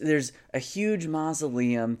 There's a huge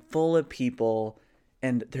mausoleum full of people,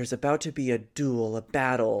 and there's about to be a duel, a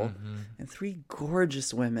battle, and 3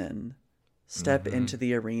 gorgeous women step into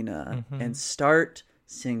the arena and start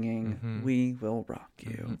singing "We Will Rock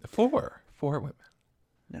You." 4 women.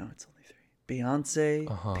 No, it's only 3.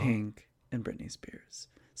 Beyonce, Pink, and Britney Spears.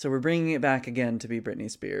 So we're bringing it back again to be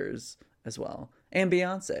Britney Spears as well, and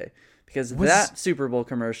Beyonce. Because that Super Bowl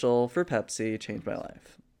commercial for Pepsi changed my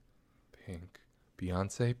life.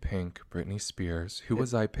 Beyonce, Pink, Britney Spears. Who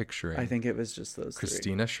was I picturing? I think it was just those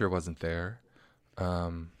Christina 3. Sure wasn't there.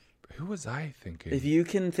 Who was I thinking? If you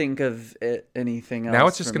can think of anything else. Now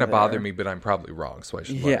it's just going to bother me, but I'm probably wrong, so I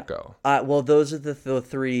should let it go. Well, those are the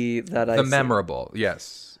 3 that I... The memorable,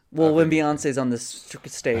 yes. Well, when Beyonce's on this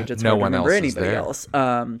stage, it's hard to remember anybody else.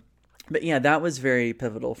 But yeah, that was very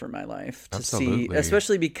pivotal for my life to see,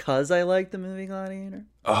 especially because I liked the movie Gladiator.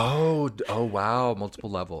 Oh wow,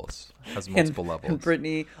 multiple levels. Has multiple levels. And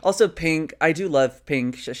Britney, also Pink. I do love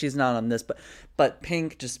Pink. She's not on this, but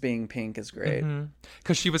Pink just being Pink is great.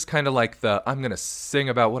 Because she was kind of like I'm gonna sing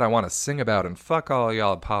about what I want to sing about, and fuck all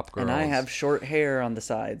y'all pop girls. And I have short hair on the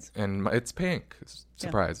sides, and it's Pink.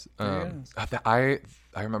 Surprise. Yeah, I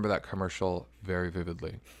remember that commercial very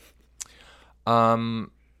vividly.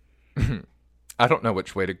 I don't know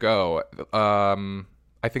which way to go.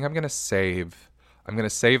 I think I'm gonna save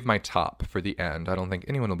my top for the end. I don't think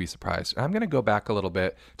anyone will be surprised. I'm gonna go back a little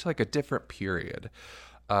bit to like a different period.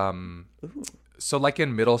 So like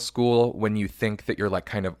in middle school, when you think that you're like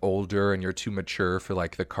kind of older and you're too mature for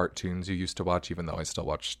like the cartoons you used to watch, even though I still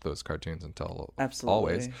watch those cartoons until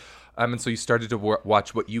always. And so you started to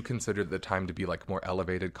watch what you considered at the time to be like more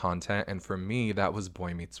elevated content. And for me, that was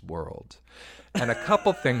Boy Meets World. And a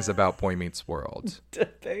couple things about Boy Meets World.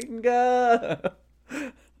 Topanga.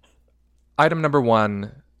 Item number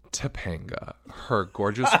 1. Topanga, her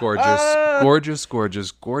gorgeous hair.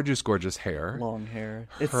 Long hair.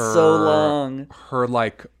 It's so long. Her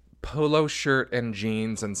like polo shirt and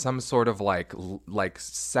jeans and some sort of like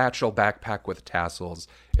satchel backpack with tassels.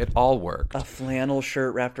 It all worked. A flannel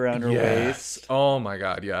shirt wrapped around her waist. Oh my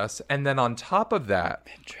God, yes. And then on top of that,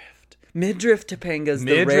 Midriff Topanga's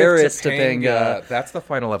the rarest Topanga. That's the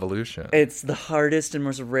final evolution. It's the hardest and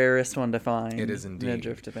most rarest one to find. It is indeed.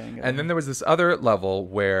 Midriff Topanga. And then there was this other level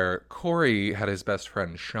where Corey had his best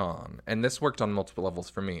friend Sean. And this worked on multiple levels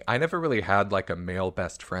for me. I never really had like a male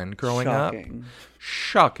best friend growing up.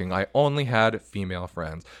 Shocking. I only had female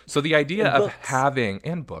friends. So the idea of having...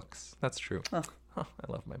 And books. That's true. Huh. Oh,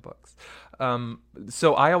 I love my books.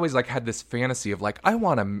 So I always like had this fantasy of like, I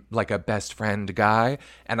want a best friend guy.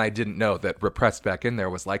 And I didn't know that repressed back in there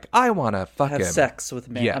was like, I want to fuck have him. Sex with a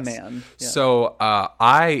man. Yeah. So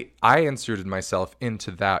I inserted myself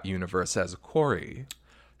into that universe as Corey.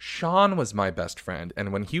 Sean was my best friend.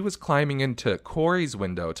 And when he was climbing into Corey's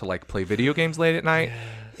window to like play video games late at night,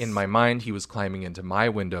 in my mind, he was climbing into my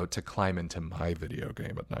window to climb into my video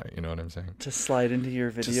game at night. You know what I'm saying? To slide into your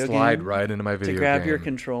video game? To slide right into my video game. To grab your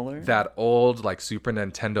controller? That old like Super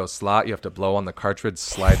Nintendo slot, you have to blow on the cartridge,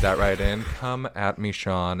 slide that right in. Come at me,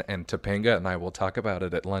 Sean, and Topanga and I will talk about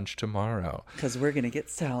it at lunch tomorrow. Because we're going to get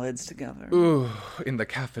salads together. Ooh, in the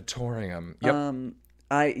cafetorium. Yep.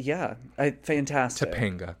 Fantastic.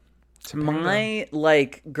 Topanga. My,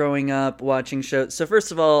 like, growing up watching shows. So,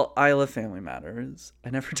 first of all, I love Family Matters. I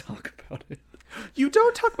never talk about it. You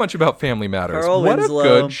don't talk much about Family Matters. Carl what Winslow,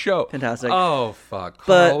 a good show. Fantastic. Oh, fuck.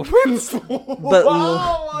 Carl Winslow.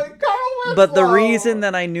 But the reason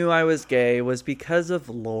that I knew I was gay was because of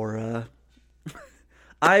Laura.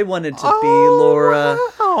 I wanted to be Laura.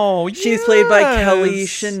 Wow, She's played by Kelly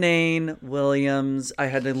Shanane Williams. I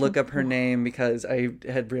had to look up her name because I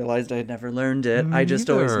had realized I had never learned it. I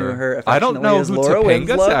just always knew her affectionately as Laura Winslow. I don't know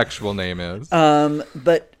who Topanga's actual name is.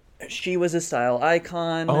 But she was a style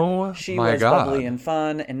icon. Oh, she was bubbly and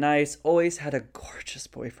fun and nice. Always had a gorgeous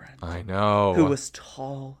boyfriend. I know. Who was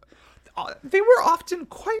tall. They were often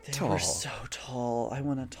quite tall. They were so tall. I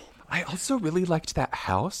want a tall. I also really liked that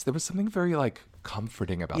house. There was something very like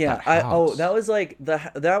comforting about that house. That was like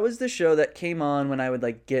that was the show that came on when I would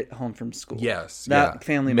like get home from school. Yes, that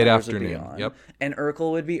Family Matters would be on. Yep. And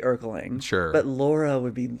Urkel would be Urkeling. Sure. But Laura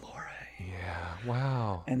would be Laura. Yeah.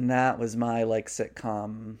 Wow. And that was my like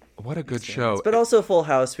sitcom. What a good show. But also Full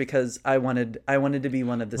House because I wanted to be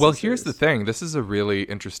one of the sisters. Here's the thing. This is a really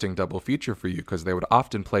interesting double feature for you because they would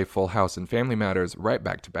often play Full House and Family Matters right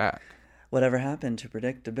back to back. Whatever happened to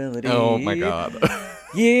predictability? Oh my God.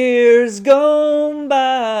 Years gone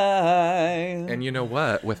by. And you know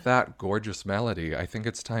what? With that gorgeous melody, I think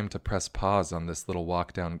it's time to press pause on this little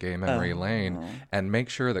walk down gay memory lane and make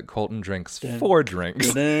sure that Colton drinks 4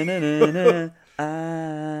 drinks. We'll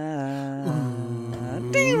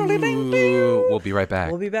be right back.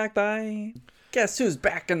 We'll be back. Bye. Guess who's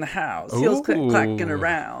back in the house? Heels clacking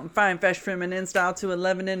around. Fine, fresh, feminine style to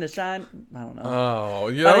 11 in the shine. I don't know. Oh,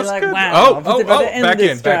 yeah. That's like, good. Wow. Back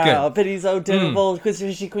in. Pity's so terrible.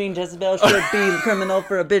 She Queen Jezebel should be criminal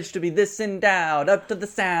for a bitch to be this endowed. Up to the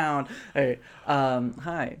sound. Hey,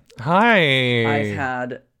 hi. I've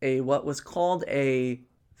had what was called a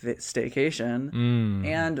staycation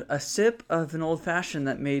and a sip of an old fashioned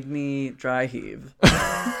that made me dry heave.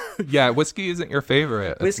 Yeah, whiskey isn't your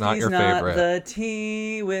favorite. It's not your favorite. Whiskey's not the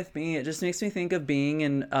tea with me. It just makes me think of being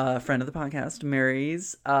in a friend of the podcast,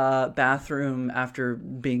 Mary's bathroom after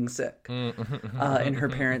being sick in her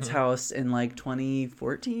parents' house in like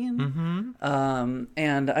 2014.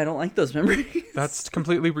 And I don't like those memories. That's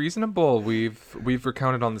completely reasonable. We've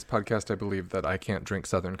recounted on this podcast, I believe, that I can't drink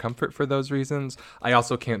Southern Comfort for those reasons. I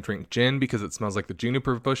also can't drink gin because it smells like the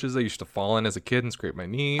juniper bushes I used to fall in as a kid and scrape my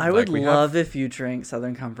knee. I would love if you drank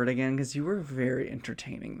Southern Comfort again because you were very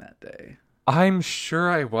entertaining that day. I'm sure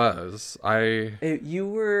I was. You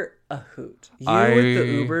were a hoot. With the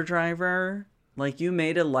Uber driver, like you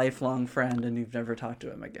made a lifelong friend and you've never talked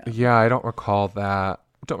to him again. Yeah, I don't recall that.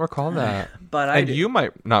 But you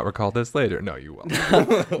might not recall this later. No, you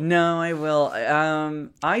will. No, I will.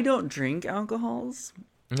 I don't drink alcohols.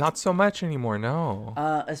 Not so much anymore, no.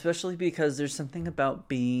 Especially because there's something about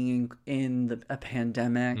being in a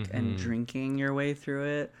pandemic and drinking your way through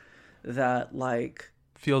it that, like...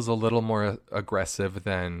 feels a little more aggressive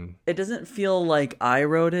than... It doesn't feel like I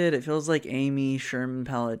wrote it. It feels like Amy Sherman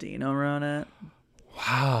Palladino wrote it.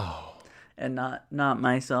 Wow. And not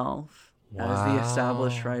myself. Wow. As the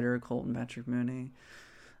established writer, Colton Patrick Mooney.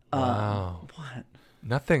 Wow. What?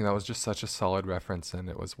 Nothing. That was just such a solid reference, and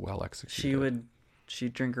it was well executed.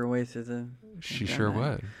 She'd drink her way through the... She sure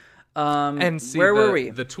would. And see, where were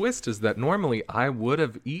we? The twist is that normally I would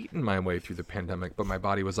have eaten my way through the pandemic, but my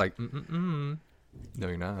body was like, no,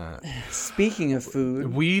 you're not. Speaking of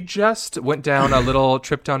food, we just went down a little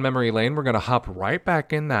trip down memory lane. We're going to hop right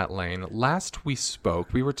back in that lane. Last we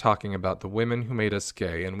spoke, we were talking about the women who made us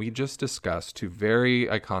gay, and we just discussed two very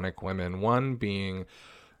iconic women. One being,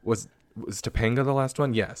 was Topanga the last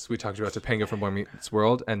one? Yes, we talked about Topanga from Boy Meets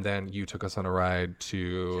World, and then you took us on a ride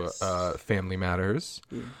to Family Matters.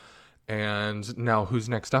 Yeah. And now, who's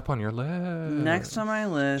next up on your list? Next on my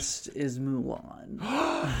list is Mulan.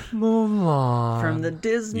 Mulan. From the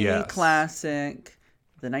Disney classic,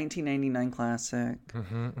 the 1999 classic.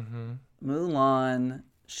 Mulan.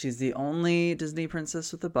 She's the only Disney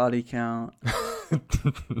princess with a body count.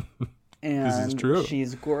 And this is true.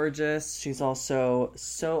 She's gorgeous. She's also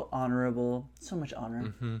so honorable. So much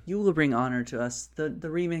honor. You will bring honor to us. The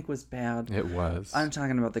remake was bad. It was. I'm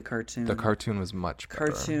talking about the cartoon. The cartoon was much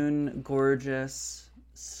better. Cartoon, gorgeous,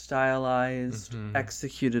 stylized,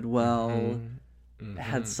 executed well,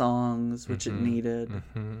 had songs, which it needed.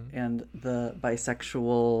 And the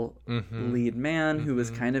bisexual lead man who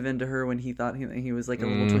was kind of into her when he thought he was like a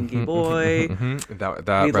little Twinkie boy.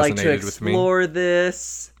 That We'd resonated like to with me. explore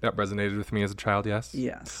this. That resonated with me as a child, yes?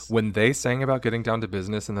 Yes. When they sang about getting down to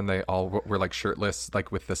business and then they all were like shirtless,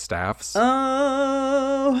 like with the staffs.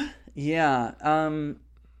 Oh, yeah.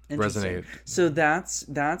 Resonated. So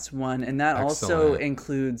that's one, and that also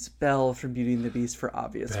includes Belle from Beauty and the Beast for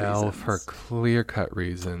obvious reasons. Belle for clear-cut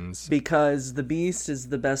reasons. Because the Beast is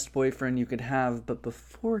the best boyfriend you could have, but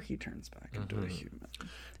before he turns back into a human.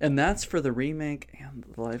 And that's for the remake and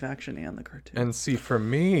the live action and the cartoon. And see, for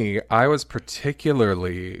me, I was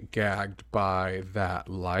particularly gagged by that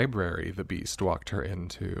library the Beast walked her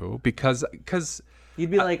into because you'd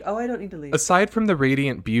be like, oh, I don't need to leave. Aside from the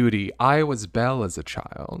radiant beauty, I was Belle as a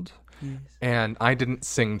child. Yes. And I didn't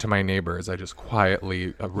sing to my neighbors. I just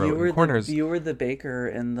quietly wrote in corners. You were the baker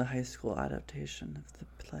in the high school adaptation of the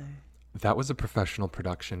play. That was a professional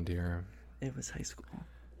production, dear. It was high school.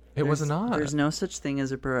 It was not. There's no such thing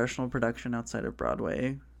as a professional production outside of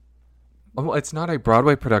Broadway. Well, it's not a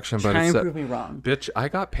Broadway production, but try and prove me wrong. Bitch, I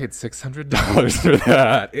got paid $600 for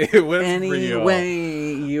that. It was anyway,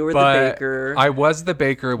 real. You were the baker. I was the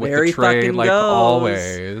baker with the tray, like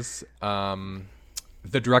always.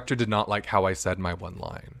 The director did not like how I said my one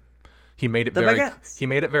line. He made it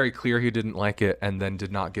very clear he didn't like it, and then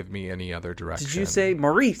did not give me any other direction. Did you say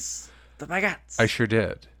Maurice the baguettes? I sure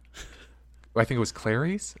did. I think it was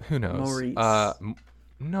Clarice. Who knows? Maurice.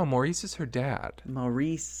 No, Maurice is her dad.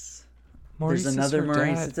 Maurice. Maurice There's another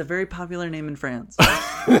Maurice. Dad. It's a very popular name in France.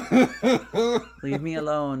 Leave me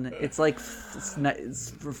alone. It's like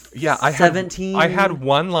I 17. I had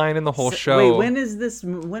one line in the whole show. Wait, when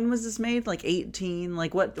was this made? Like 18?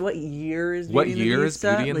 Like what year is Beauty and the Beast?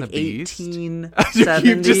 Beauty and the Beast? 1870.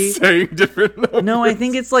 You keep just saying different numbers. No, I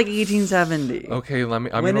think it's like 1870. Okay, I'm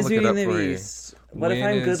going to look it up for you. What if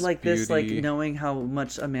I'm good like this, like knowing how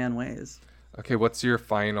much a man weighs? Okay, what's your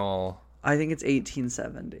final? I think it's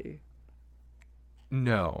 1870.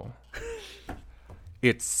 No.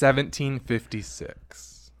 It's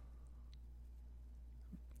 1756.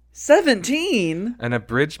 17? An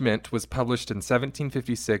abridgment was published in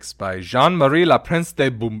 1756 by Jean-Marie La Prince de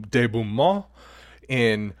Beaumont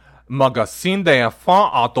in Magazine des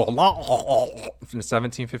Enfants Adolescents in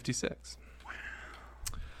 1756.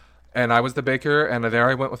 And I was the baker, and there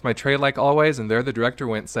I went with my tray like always, and there the director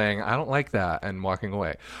went saying, I don't like that, and walking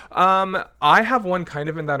away. I have one kind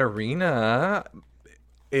of in that arena.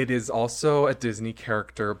 It is also a Disney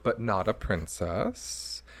character, but not a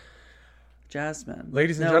princess. Jasmine.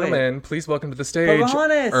 Ladies and gentlemen, please welcome to the stage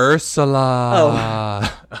Pocahontas. Ursula.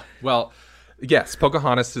 Oh. Well, yes,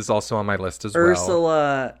 Pocahontas is also on my list as well.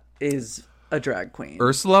 Ursula is a drag queen.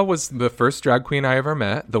 Ursula was the first drag queen I ever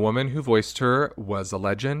met. The woman who voiced her was a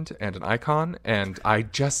legend and an icon. And I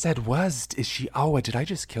just said, did I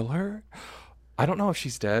just kill her? I don't know if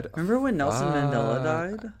she's dead. Remember when Nelson Mandela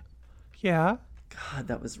died? Yeah. God,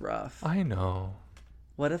 that was rough. I know.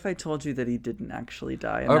 What if I told you that he didn't actually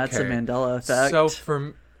die, and that's a Mandela effect? So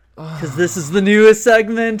Because this is the newest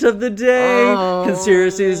segment of the day.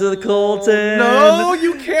 Conspiracies with Colton. No,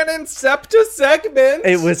 you can't incept a segment.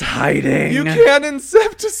 It was hiding. You can't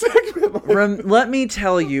incept a segment. Let me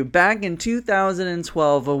tell you, back in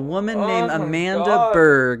 2012, a woman named Amanda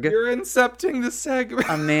Berg. You're incepting the segment.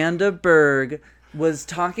 Amanda Berg was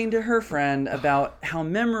talking to her friend about how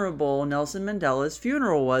memorable Nelson Mandela's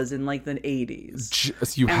funeral was in like the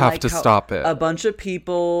 80s. You have to stop it. A bunch of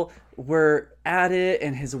people were at it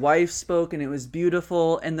and his wife spoke and it was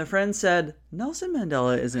beautiful, and the friend said, Nelson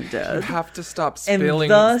Mandela isn't dead. You have to stop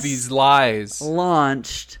spilling these lies.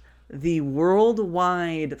 Launched the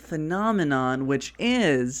worldwide phenomenon which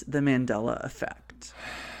is the Mandela effect.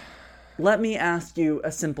 Let me ask you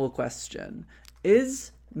a simple question.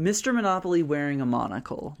 Is Mr. Monopoly wearing a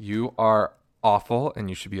monocle? You are awful and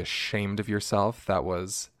you should be ashamed of yourself. That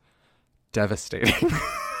was devastating.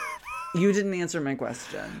 You didn't answer my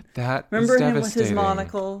question. Remember him with his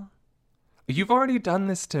monocle? You've already done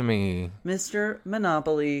this to me. Mr.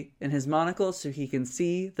 Monopoly and his monocle so he can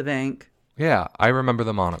see the bank. Yeah, I remember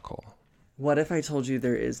the monocle. What if I told you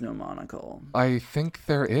there is no monocle? I think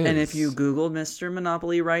there is. And if you Googled Mr.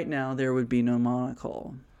 Monopoly right now, there would be no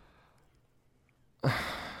monocle.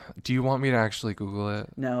 Do you want me to actually Google it?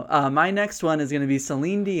 No. My next one is going to be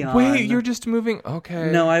Celine Dion. Wait, you're just moving?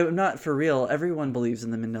 Okay. No, I'm not, for real. Everyone believes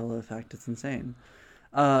in the Mandela effect. It's insane.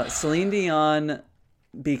 Celine Dion,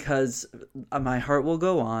 because My Heart Will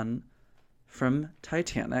Go On from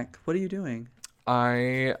Titanic. What are you doing?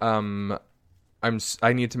 I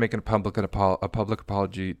need to make a public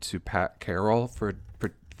apology to Pat Carroll for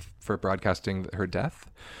broadcasting her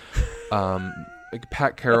death.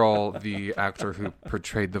 Pat Carroll, the actor who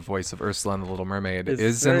portrayed the voice of Ursula in The Little Mermaid,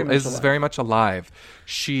 is very much alive.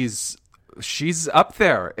 She's up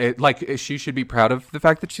there. She should be proud of the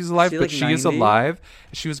fact that she's alive, but she is alive.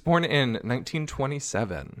 She was born in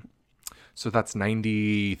 1927, so that's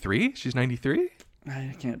 93. She's 93.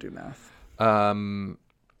 I can't do math.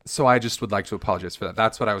 So I just would like to apologize for that.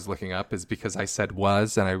 That's what I was looking up, is because I said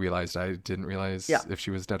was, and I realized I didn't realize if she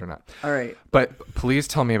was dead or not. All right. But please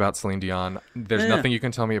tell me about Celine Dion. There's nothing you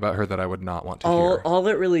can tell me about her that I would not want to hear. All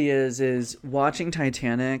it really is watching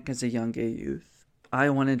Titanic as a young gay youth. I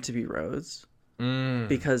wanted to be Rose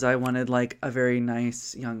because I wanted like a very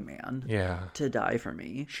nice young man to die for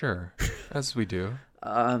me. Sure, as we do.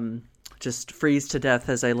 Just freeze to death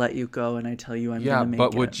as I let you go and I tell you I'm going to make it. Yeah,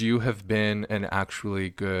 but would you have been an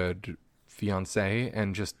actually good fiancé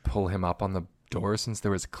and just pull him up on the door since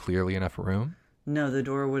there was clearly enough room? No, the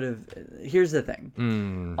door would have... Here's the thing.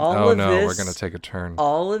 We're going to take a turn.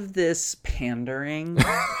 All of this pandering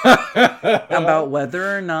about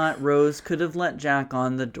whether or not Rose could have let Jack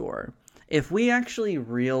on the door. If we actually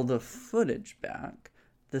reel the footage back,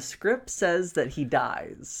 the script says that he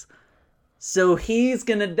dies. So he's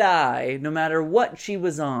gonna die no matter what she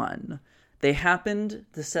was on. The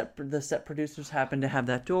set producers happened to have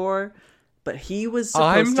that door, but he was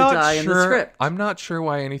supposed to die in the script. I'm not sure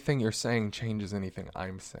why anything you're saying changes anything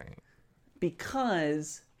I'm saying.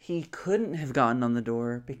 Because he couldn't have gotten on the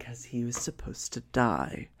door because he was supposed to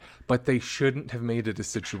die. But they shouldn't have made it a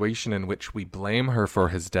situation in which we blame her for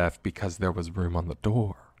his death because there was room on the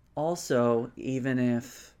door. Also, even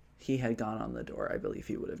if he had gone on the door, I believe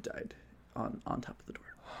he would have died. On top of the door.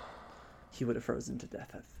 He would have frozen to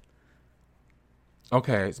death.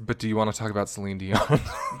 Okay, but do you want to talk about Celine Dion?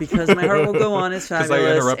 Because My Heart Will Go On is fabulous, I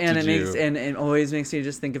interrupted and you. And it always makes me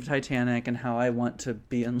just think of Titanic and how I want to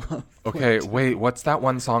be in love. Okay, wait, what's that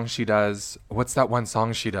one song she does?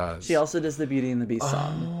 She also does the Beauty and the Beast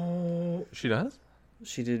song. Oh, she does?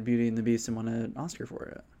 She did Beauty and the Beast and won an Oscar for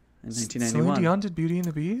it in 1991. Celine Dion did Beauty and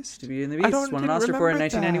the Beast? She did Beauty and the Beast, won an Oscar for it in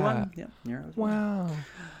 1991. Yeah, you're right. Wow.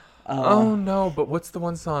 Oh no, but what's the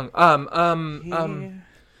one song? Oh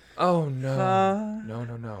no.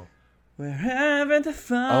 No. Wherever the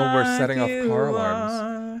fuck we're setting off car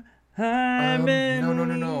alarms.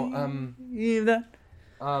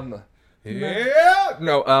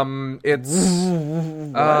 No. It's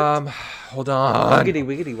hold on.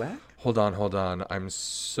 Wiggity whack? Hold on. I'm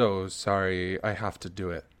so sorry. I have to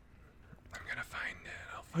do it.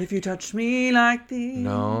 If you touch me like this.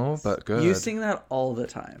 No, but good. You sing that all the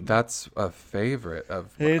time. That's a favorite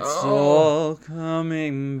of mine. It's all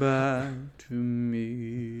coming back to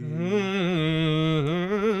me.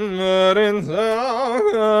 But it's all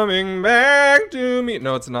coming back to me.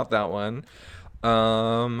 No, it's not that one.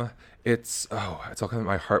 It's all coming.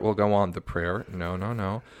 My Heart Will Go On. The Prayer.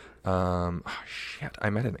 No. Shit, I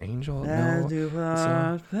met an angel.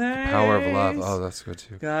 The Power of Love. Oh, that's good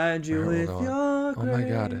too. Guide you with your grace. Oh my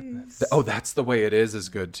God. That's the way it is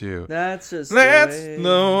good too. That's just That's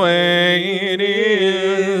the way it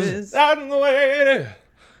is. That's the way it is.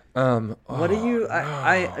 What do you?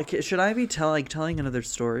 Should I be telling another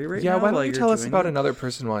story right now? Yeah, why don't you tell us about another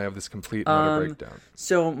person while I have this complete meta breakdown?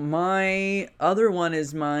 So my other one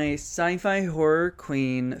is my sci-fi horror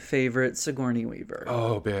queen favorite, Sigourney Weaver.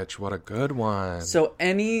 Oh, bitch, what a good one. So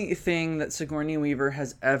anything that Sigourney Weaver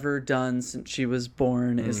has ever done since she was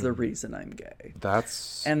born is the reason I'm gay.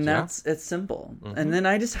 It's simple. Mm-hmm. And then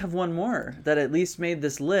I just have one more that at least made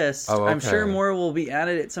this list. Oh, okay. I'm sure more will be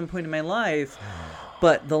added at some point in my life.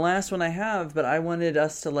 But the last one I have, but I wanted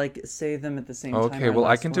us to say them at the same time. Okay, well,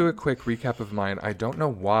 I can do a quick recap of mine. I don't know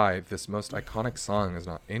why this most iconic song is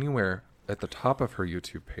not anywhere at the top of her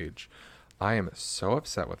YouTube page. I am so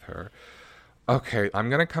upset with her. Okay, I'm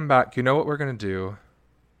going to come back. You know what we're going to do?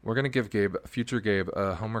 We're going to give future Gabe,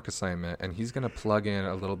 a homework assignment, and he's going to plug in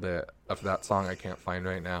a little bit of that song I can't find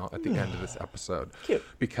right now at the end of this episode. Cute.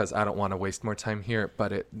 Because I don't want to waste more time here,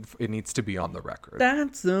 but it needs to be on the record.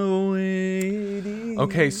 That's the way it is.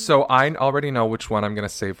 Okay, so I already know which one I'm going to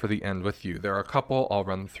save for the end with you. There are a couple. I'll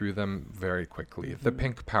run through them very quickly. The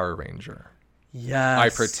Pink Power Ranger. Yes. I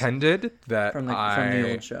pretended that from the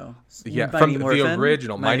old show. Yeah, from the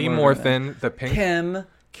original. Mighty Morphin, the Pink...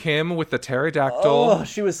 Kim with the pterodactyl. Oh,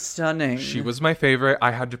 she was stunning. She was my favorite.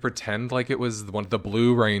 I had to pretend like it was the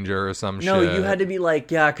Blue Ranger or some shit. No, you had to be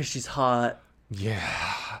because she's hot.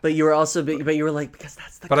 Yeah. But you were also, because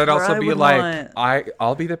that's the. But I'd also be want.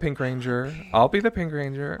 I'll be the Pink Ranger. Okay. I'll be the Pink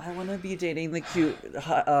Ranger. I want to be dating the cute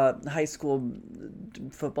high school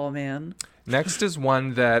football man. Next is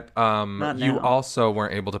one that you also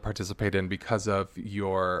weren't able to participate in because of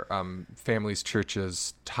your family's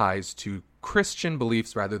church's ties to Christian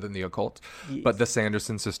beliefs rather than the occult. Yes. But the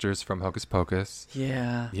Sanderson sisters from Hocus Pocus.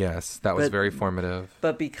 Yeah. Yes, that was very formative.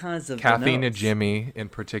 But because of Kathy Najimy in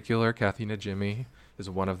particular, Kathy Najimy is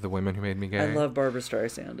one of the women who made me gay. I love Barbra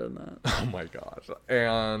Streisand in that. Oh my gosh.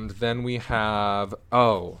 And then we have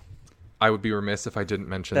I would be remiss if I didn't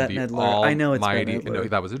mention Bette the Midler. almighty. I know it's Bette Midler. No,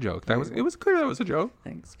 that was a joke. It was clear that was a joke.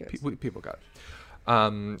 Thanks, guys. People got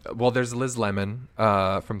it. Well, there's Liz Lemon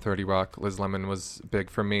from 30 Rock. Liz Lemon was big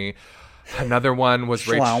for me. Another one was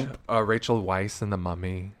Rachel Weisz in The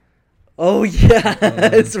Mummy. Oh, yeah.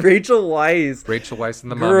 It's Rachel Weisz. Rachel Weisz in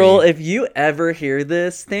The Mummy. Girl, if you ever hear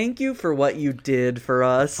this, thank you for what you did for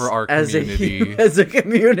us. For our community. As a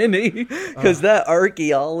community. Because that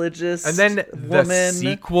archaeologist And then the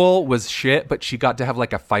sequel was shit, but she got to have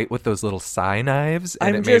a fight with those little sai knives,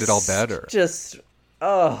 and it made it all better.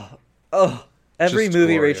 Every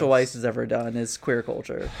movie Rachel Weisz has ever done is queer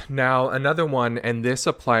culture. Now, another one, and this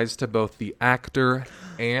applies to both the actor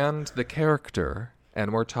and the character,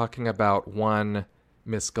 and we're talking about one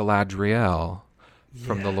Miss Galadriel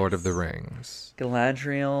from The Lord of the Rings.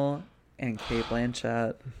 Galadriel and Cate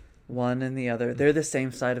Blanchett, one and the other. They're the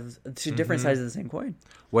same side of... two different sides of the same coin.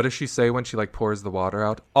 What does she say when she pours the water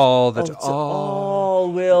out? All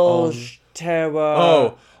will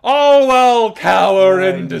terror. All will cower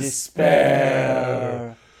in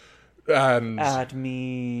despair. And at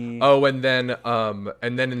me. Oh, and then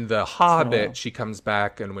in The Hobbit, she comes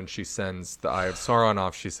back, and when she sends the Eye of Sauron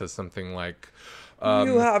off, she says something like,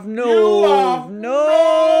 "You have no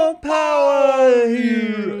power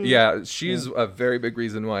here." Yeah, she's a very big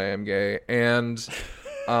reason why I'm gay, and.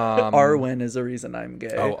 Arwen is a reason I'm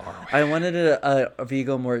gay. Oh, Arwen. I wanted a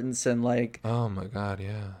Viggo Mortensen oh my god,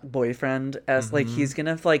 yeah, boyfriend as he's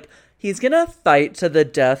gonna fight to the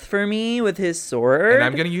death for me with his sword, and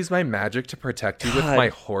I'm gonna use my magic to protect you with my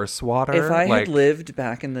horse water. If I had lived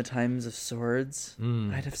back in the times of swords,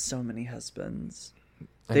 I'd have so many husbands.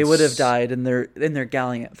 They would have died in their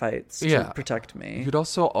gallant fights to protect me. You'd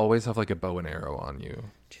also always have a bow and arrow on you.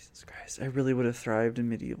 I really would have thrived in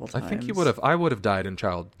medieval times. I think you would have. I would have died in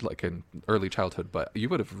early childhood, but you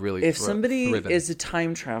would have really. If somebody is a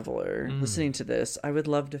time traveler listening to this, I would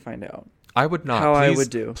love to find out. I would not. I would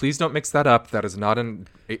do. Please don't mix that up. That is not an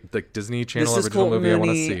Disney Channel original movie I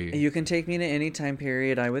want to see. You can take me to any time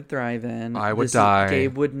period I would thrive in. I would die.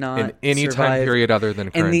 Gabe would not in any time period other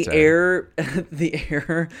than current day.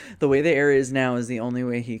 And the way the air is now is the only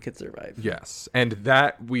way he could survive. Yes, and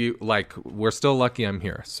that we're still lucky I'm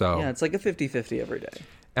here. So yeah, it's like a 50-50 every day.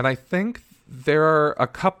 And I think there are a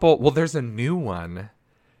couple. Well, there's a new one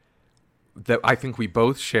that I think we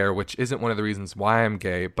both share, which isn't one of the reasons why I'm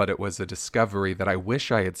gay, but it was a discovery that I wish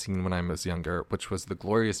I had seen when I was younger, which was the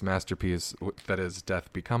glorious masterpiece that is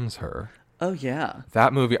Death Becomes Her. Oh, yeah.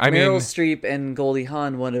 That movie, Meryl Streep and Goldie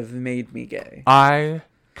Hawn would have made me gay. I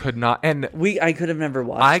could not, and I could have never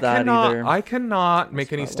watched that either. I cannot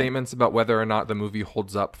make any statements about whether or not the movie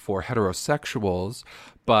holds up for heterosexuals,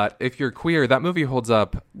 but if you're queer, that movie holds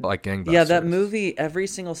up like gangbusters. Yeah, that movie, every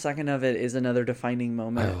single second of it is another defining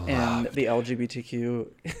moment in the LGBTQ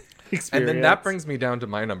experience. And then that brings me down to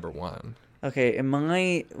my number one. Okay,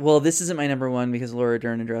 this isn't my number one because Laura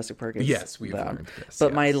Dern and Jurassic Park is yes, we've learned this.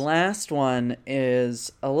 But my last one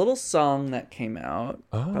is a little song that came out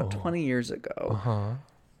about 20 years ago. Uh-huh.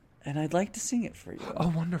 And I'd like to sing it for you.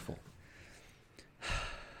 Oh, wonderful.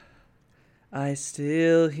 I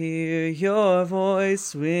still hear your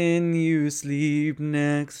voice when you sleep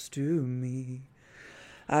next to me.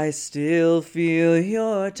 I still feel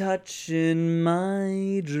your touch in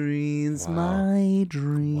my dreams, my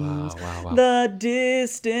dreams. Wow. The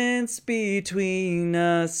distance between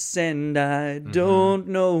us and I don't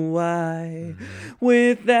know why.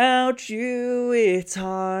 Without you, it's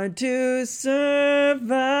hard to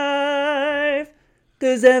survive.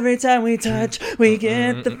 'Cause every time we touch, we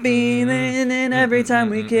get the feeling, and every time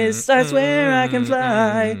we kiss, I swear I can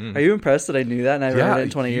fly. Are you impressed that I knew that and I've heard it in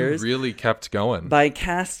 20 years? You really kept going. By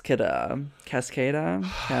Cascada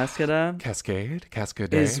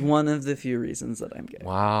is one of the few reasons that I'm gay.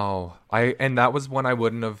 Wow. And that was one I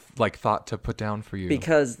wouldn't have thought to put down for you.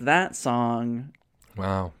 Because that song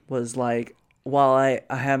was like, while I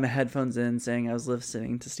had my headphones in saying I was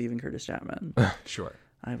listening to Stephen Curtis Chapman. Sure.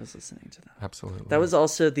 I was listening to that. Absolutely. That was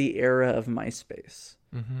also the era of MySpace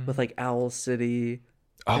with Owl City.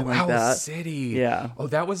 Oh, Owl that. City. Yeah. Oh,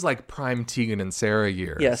 that was prime Tegan and Sarah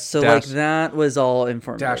years. Yes. So that was all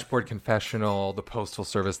informative. Dashboard Confessional, the Postal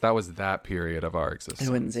Service. That was that period of our existence.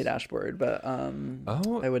 I wouldn't say dashboard, but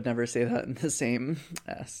I would never say that in the same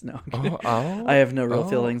S. No. I have no real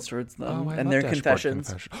feelings towards them and their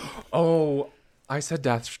confessions. I said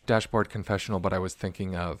Dashboard Confessional, but I was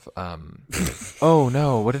thinking of, oh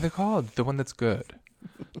no, what are they called? The one that's good.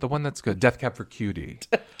 Death Cab for Cutie.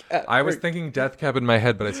 I was thinking Death Cab in my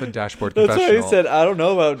head, but I said Dashboard Confessional. That's why I said, I don't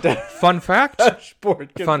know about Fun fact.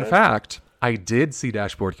 Dashboard Confessional. Fun fact. I did see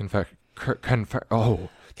Dashboard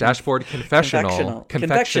Dashboard Confessional.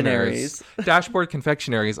 Confectionaries. Dashboard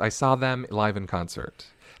Confectionaries. I saw them live in concert.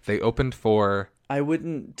 They opened for... I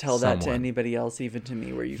wouldn't tell that to anybody else, even to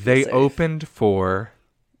me, where you feel They safe. opened for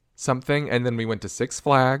something, and then we went to Six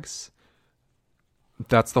Flags.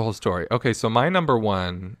 That's the whole story. Okay, so my number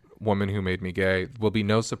one woman who made me gay will be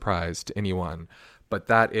no surprise to anyone, but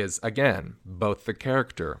that is, again, both the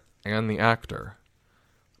character and the actor.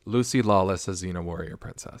 Lucy Lawless as Xena Warrior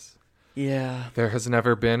Princess. Yeah. There has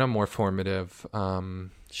never been a more formative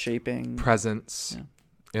shaping presence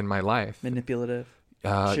in my life. Manipulative.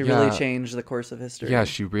 She really changed the course of history. Yeah,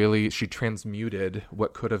 she transmuted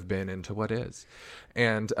what could have been into what is.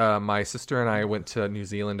 And my sister and I went to New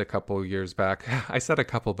Zealand a couple years back. I said a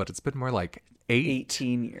couple, but it's been more like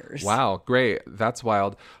 18 years. Wow, great. That's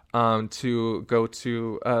wild. To go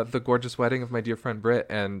to the gorgeous wedding of my dear friend Britt,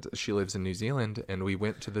 and she lives in New Zealand, and we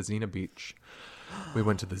went to the Xena Beach.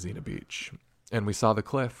 And we saw the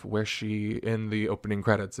cliff where she, in the opening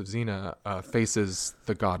credits of Xena, faces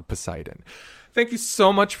the god Poseidon. Thank you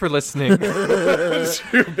so much for listening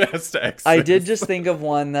to Best Exes. I did just think of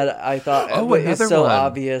one that I thought is so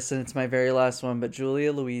obvious, and it's my very last one, but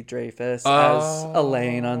Julia Louis-Dreyfus as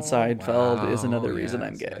Elaine on Seinfeld is another reason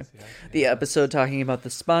I'm gay. The episode talking about the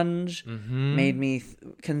sponge made me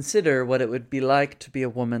consider what it would be like to be a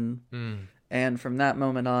woman. And from that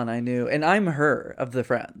moment on, I knew, and I'm her of the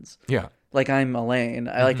friends. Yeah. I'm Elaine.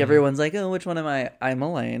 Everyone's like, oh, which one am I? I'm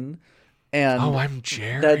Elaine. And I'm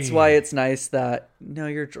Jerry. That's why it's nice that, no,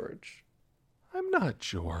 you're George. I'm not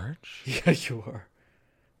George. Yeah, you are.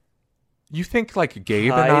 You think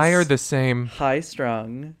Gabe and I are the same? High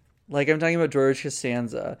strung. I'm talking about George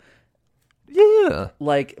Costanza. Yeah.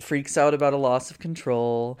 Freaks out about a loss of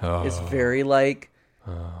control. Is very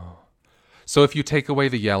So if you take away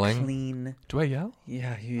the yelling... Clean. Do I yell?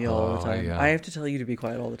 Yeah, you yell all the time. I have to tell you to be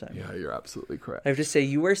quiet all the time. Yeah, you're absolutely correct. I have to say,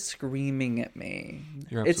 you are screaming at me.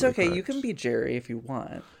 It's okay. Correct. You can be Jerry if you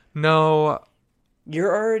want. No.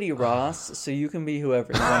 You're already Ross, so you can be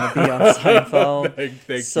whoever you want to be on Seinfeld.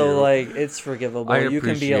 Thank so, it's forgivable. You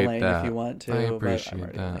can be Elaine that. if you want to. I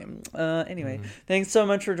appreciate that. Anyway, thanks so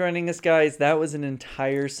much for joining us, guys. That was an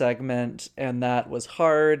entire segment, and that was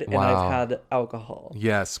hard, and I've had alcohol.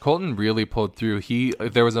 Yes, Colton really pulled through.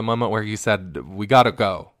 There was a moment where he said, we gotta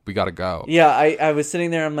go. Yeah, I was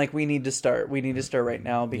sitting there. I'm like, we need to start. We need to start right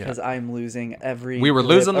now because I'm losing every. We were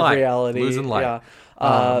losing light. Reality. Losing light. Yeah.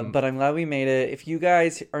 But I'm glad we made it. If you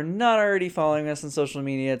guys are not already following us on social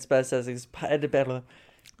media, it's Best Exes Pod.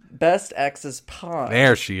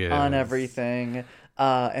 There she is on everything.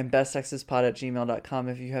 and bestexespod@gmail.com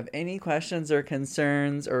if you have any questions or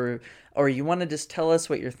concerns, or you want to just tell us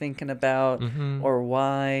what you're thinking about, or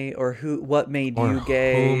why, or what made you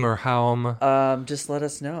gay, whom or howm. Just let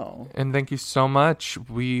us know. And thank you so much.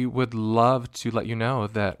 We would love to let you know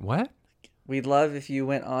that we'd love if you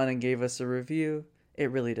went on and gave us a review. It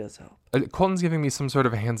really does help. Colton's giving me some sort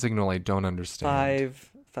of hand signal I don't understand.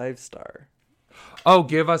 5 star. Oh,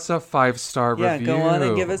 give us a 5-star review. Yeah, go on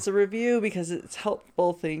and give us a review because it's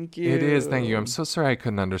helpful. Thank you. It is. Thank you. I'm so sorry I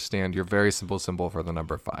couldn't understand your very simple symbol for the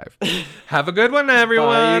number 5. Have a good one,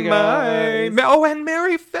 everyone. Bye. Oh, and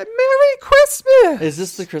Merry Christmas. Is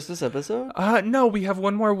this the Christmas episode? No, we have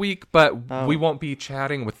one more week, but we won't be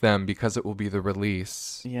chatting with them because it will be the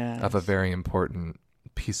release of a very important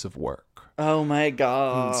piece of work. Oh my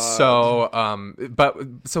God. So,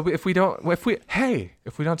 if we don't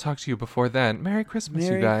talk to you before then, Merry Christmas,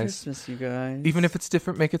 you guys. Merry Christmas, you guys. Even if it's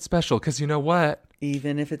different, make it special. Because you know what?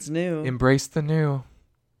 Even if it's new, embrace the new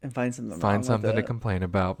and find something to complain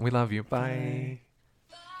about. We love you. Bye.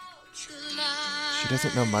 She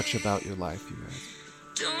doesn't know much about your life, you guys.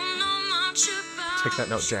 Take that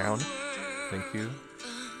note down. Thank you.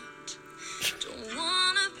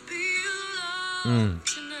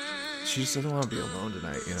 She just doesn't want to be alone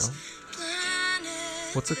tonight, you know?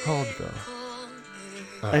 What's it called, though?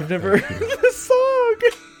 I've never heard this song.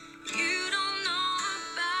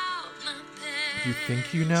 You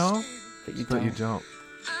think you know, but you don't.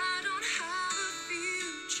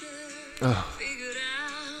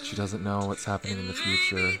 She doesn't know what's happening in the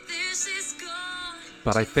future.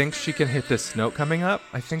 But I think she can hit this note coming up.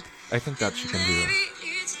 I think that she can do.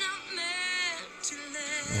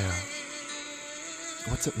 Yeah.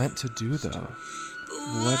 What's it meant to do, though?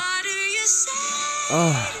 What?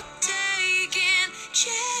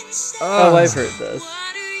 Oh, I've heard this.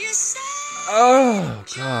 Oh,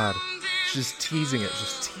 God. She's just teasing it.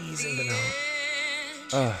 Just teasing the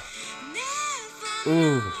note.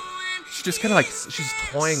 Ooh. She just kind of like, she's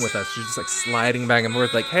toying with us. She's just like sliding back and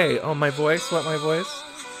forth like, hey, my voice? What, my voice?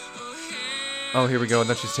 Oh, here we go. And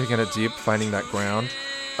then she's taking it deep, finding that ground.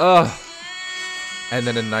 And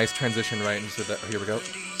then a nice transition right into that. Here we go.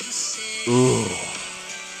 Ooh.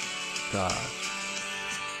 God.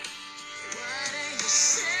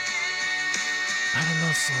 I don't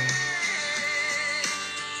know, son.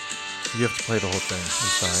 You have to play the whole thing.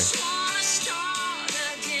 I'm sorry.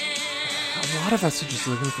 A lot of us are just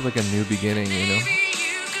looking for like a new beginning, you know?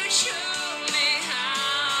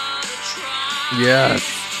 Yes.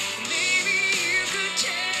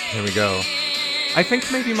 Here we go. I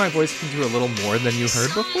think maybe my voice can do a little more than you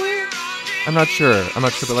heard before. I'm not sure, but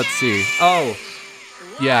let's see. Oh,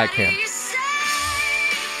 yeah, I can.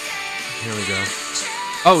 Here we go.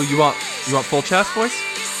 Oh, you want full chest voice?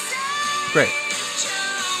 Great.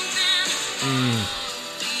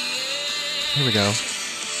 Here we go.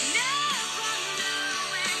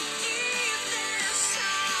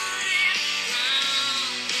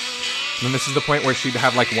 And this is the point where she'd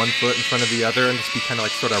have like one foot in front of the other and just be kind of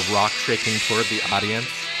like sort of rock shaking toward the audience.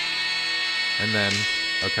 And then,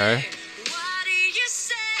 okay.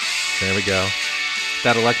 There we go.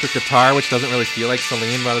 That electric guitar, which doesn't really feel like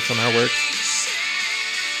Celine, but it somehow works.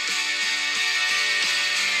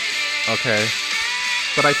 Okay.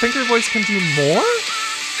 But I think her voice can do more?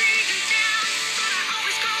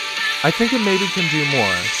 I think it maybe can do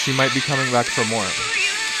more. She might be coming back for more.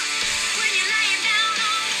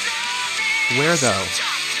 Where though?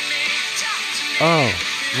 Oh,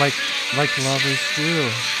 like lovers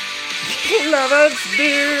do. Lovers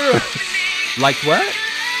do. Like what?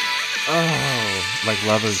 Oh, like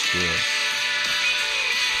lovers do.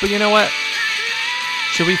 But you know what?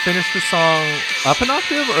 Should we finish the song up an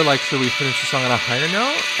octave, or like should we finish the song on a higher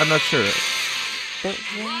note? I'm not sure. But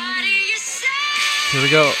what? Here we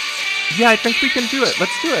go. Yeah, I think we can do it.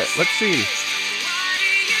 Let's do it. Let's see.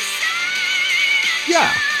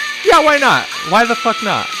 Yeah. Yeah, why not? Why the fuck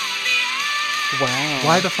not? Wow.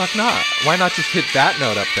 Why the fuck not? Why not just hit that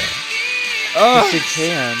note up there? Oh, she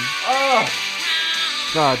can. Oh,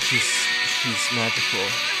 God, she's magical.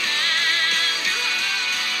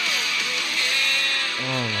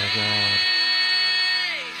 Oh my God.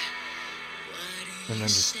 And then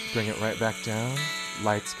just bring it right back down.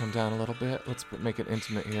 Lights come down a little bit. Let's make it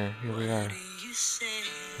intimate here. Here we are.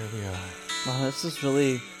 Here we are. Oh, this is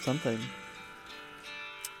really something.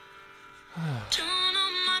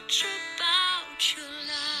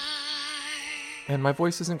 And my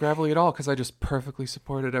voice isn't gravelly at all because I just perfectly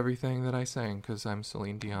supported everything that I sang because I'm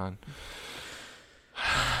Celine Dion.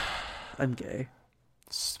 I'm gay.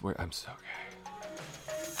 I'm so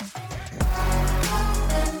gay.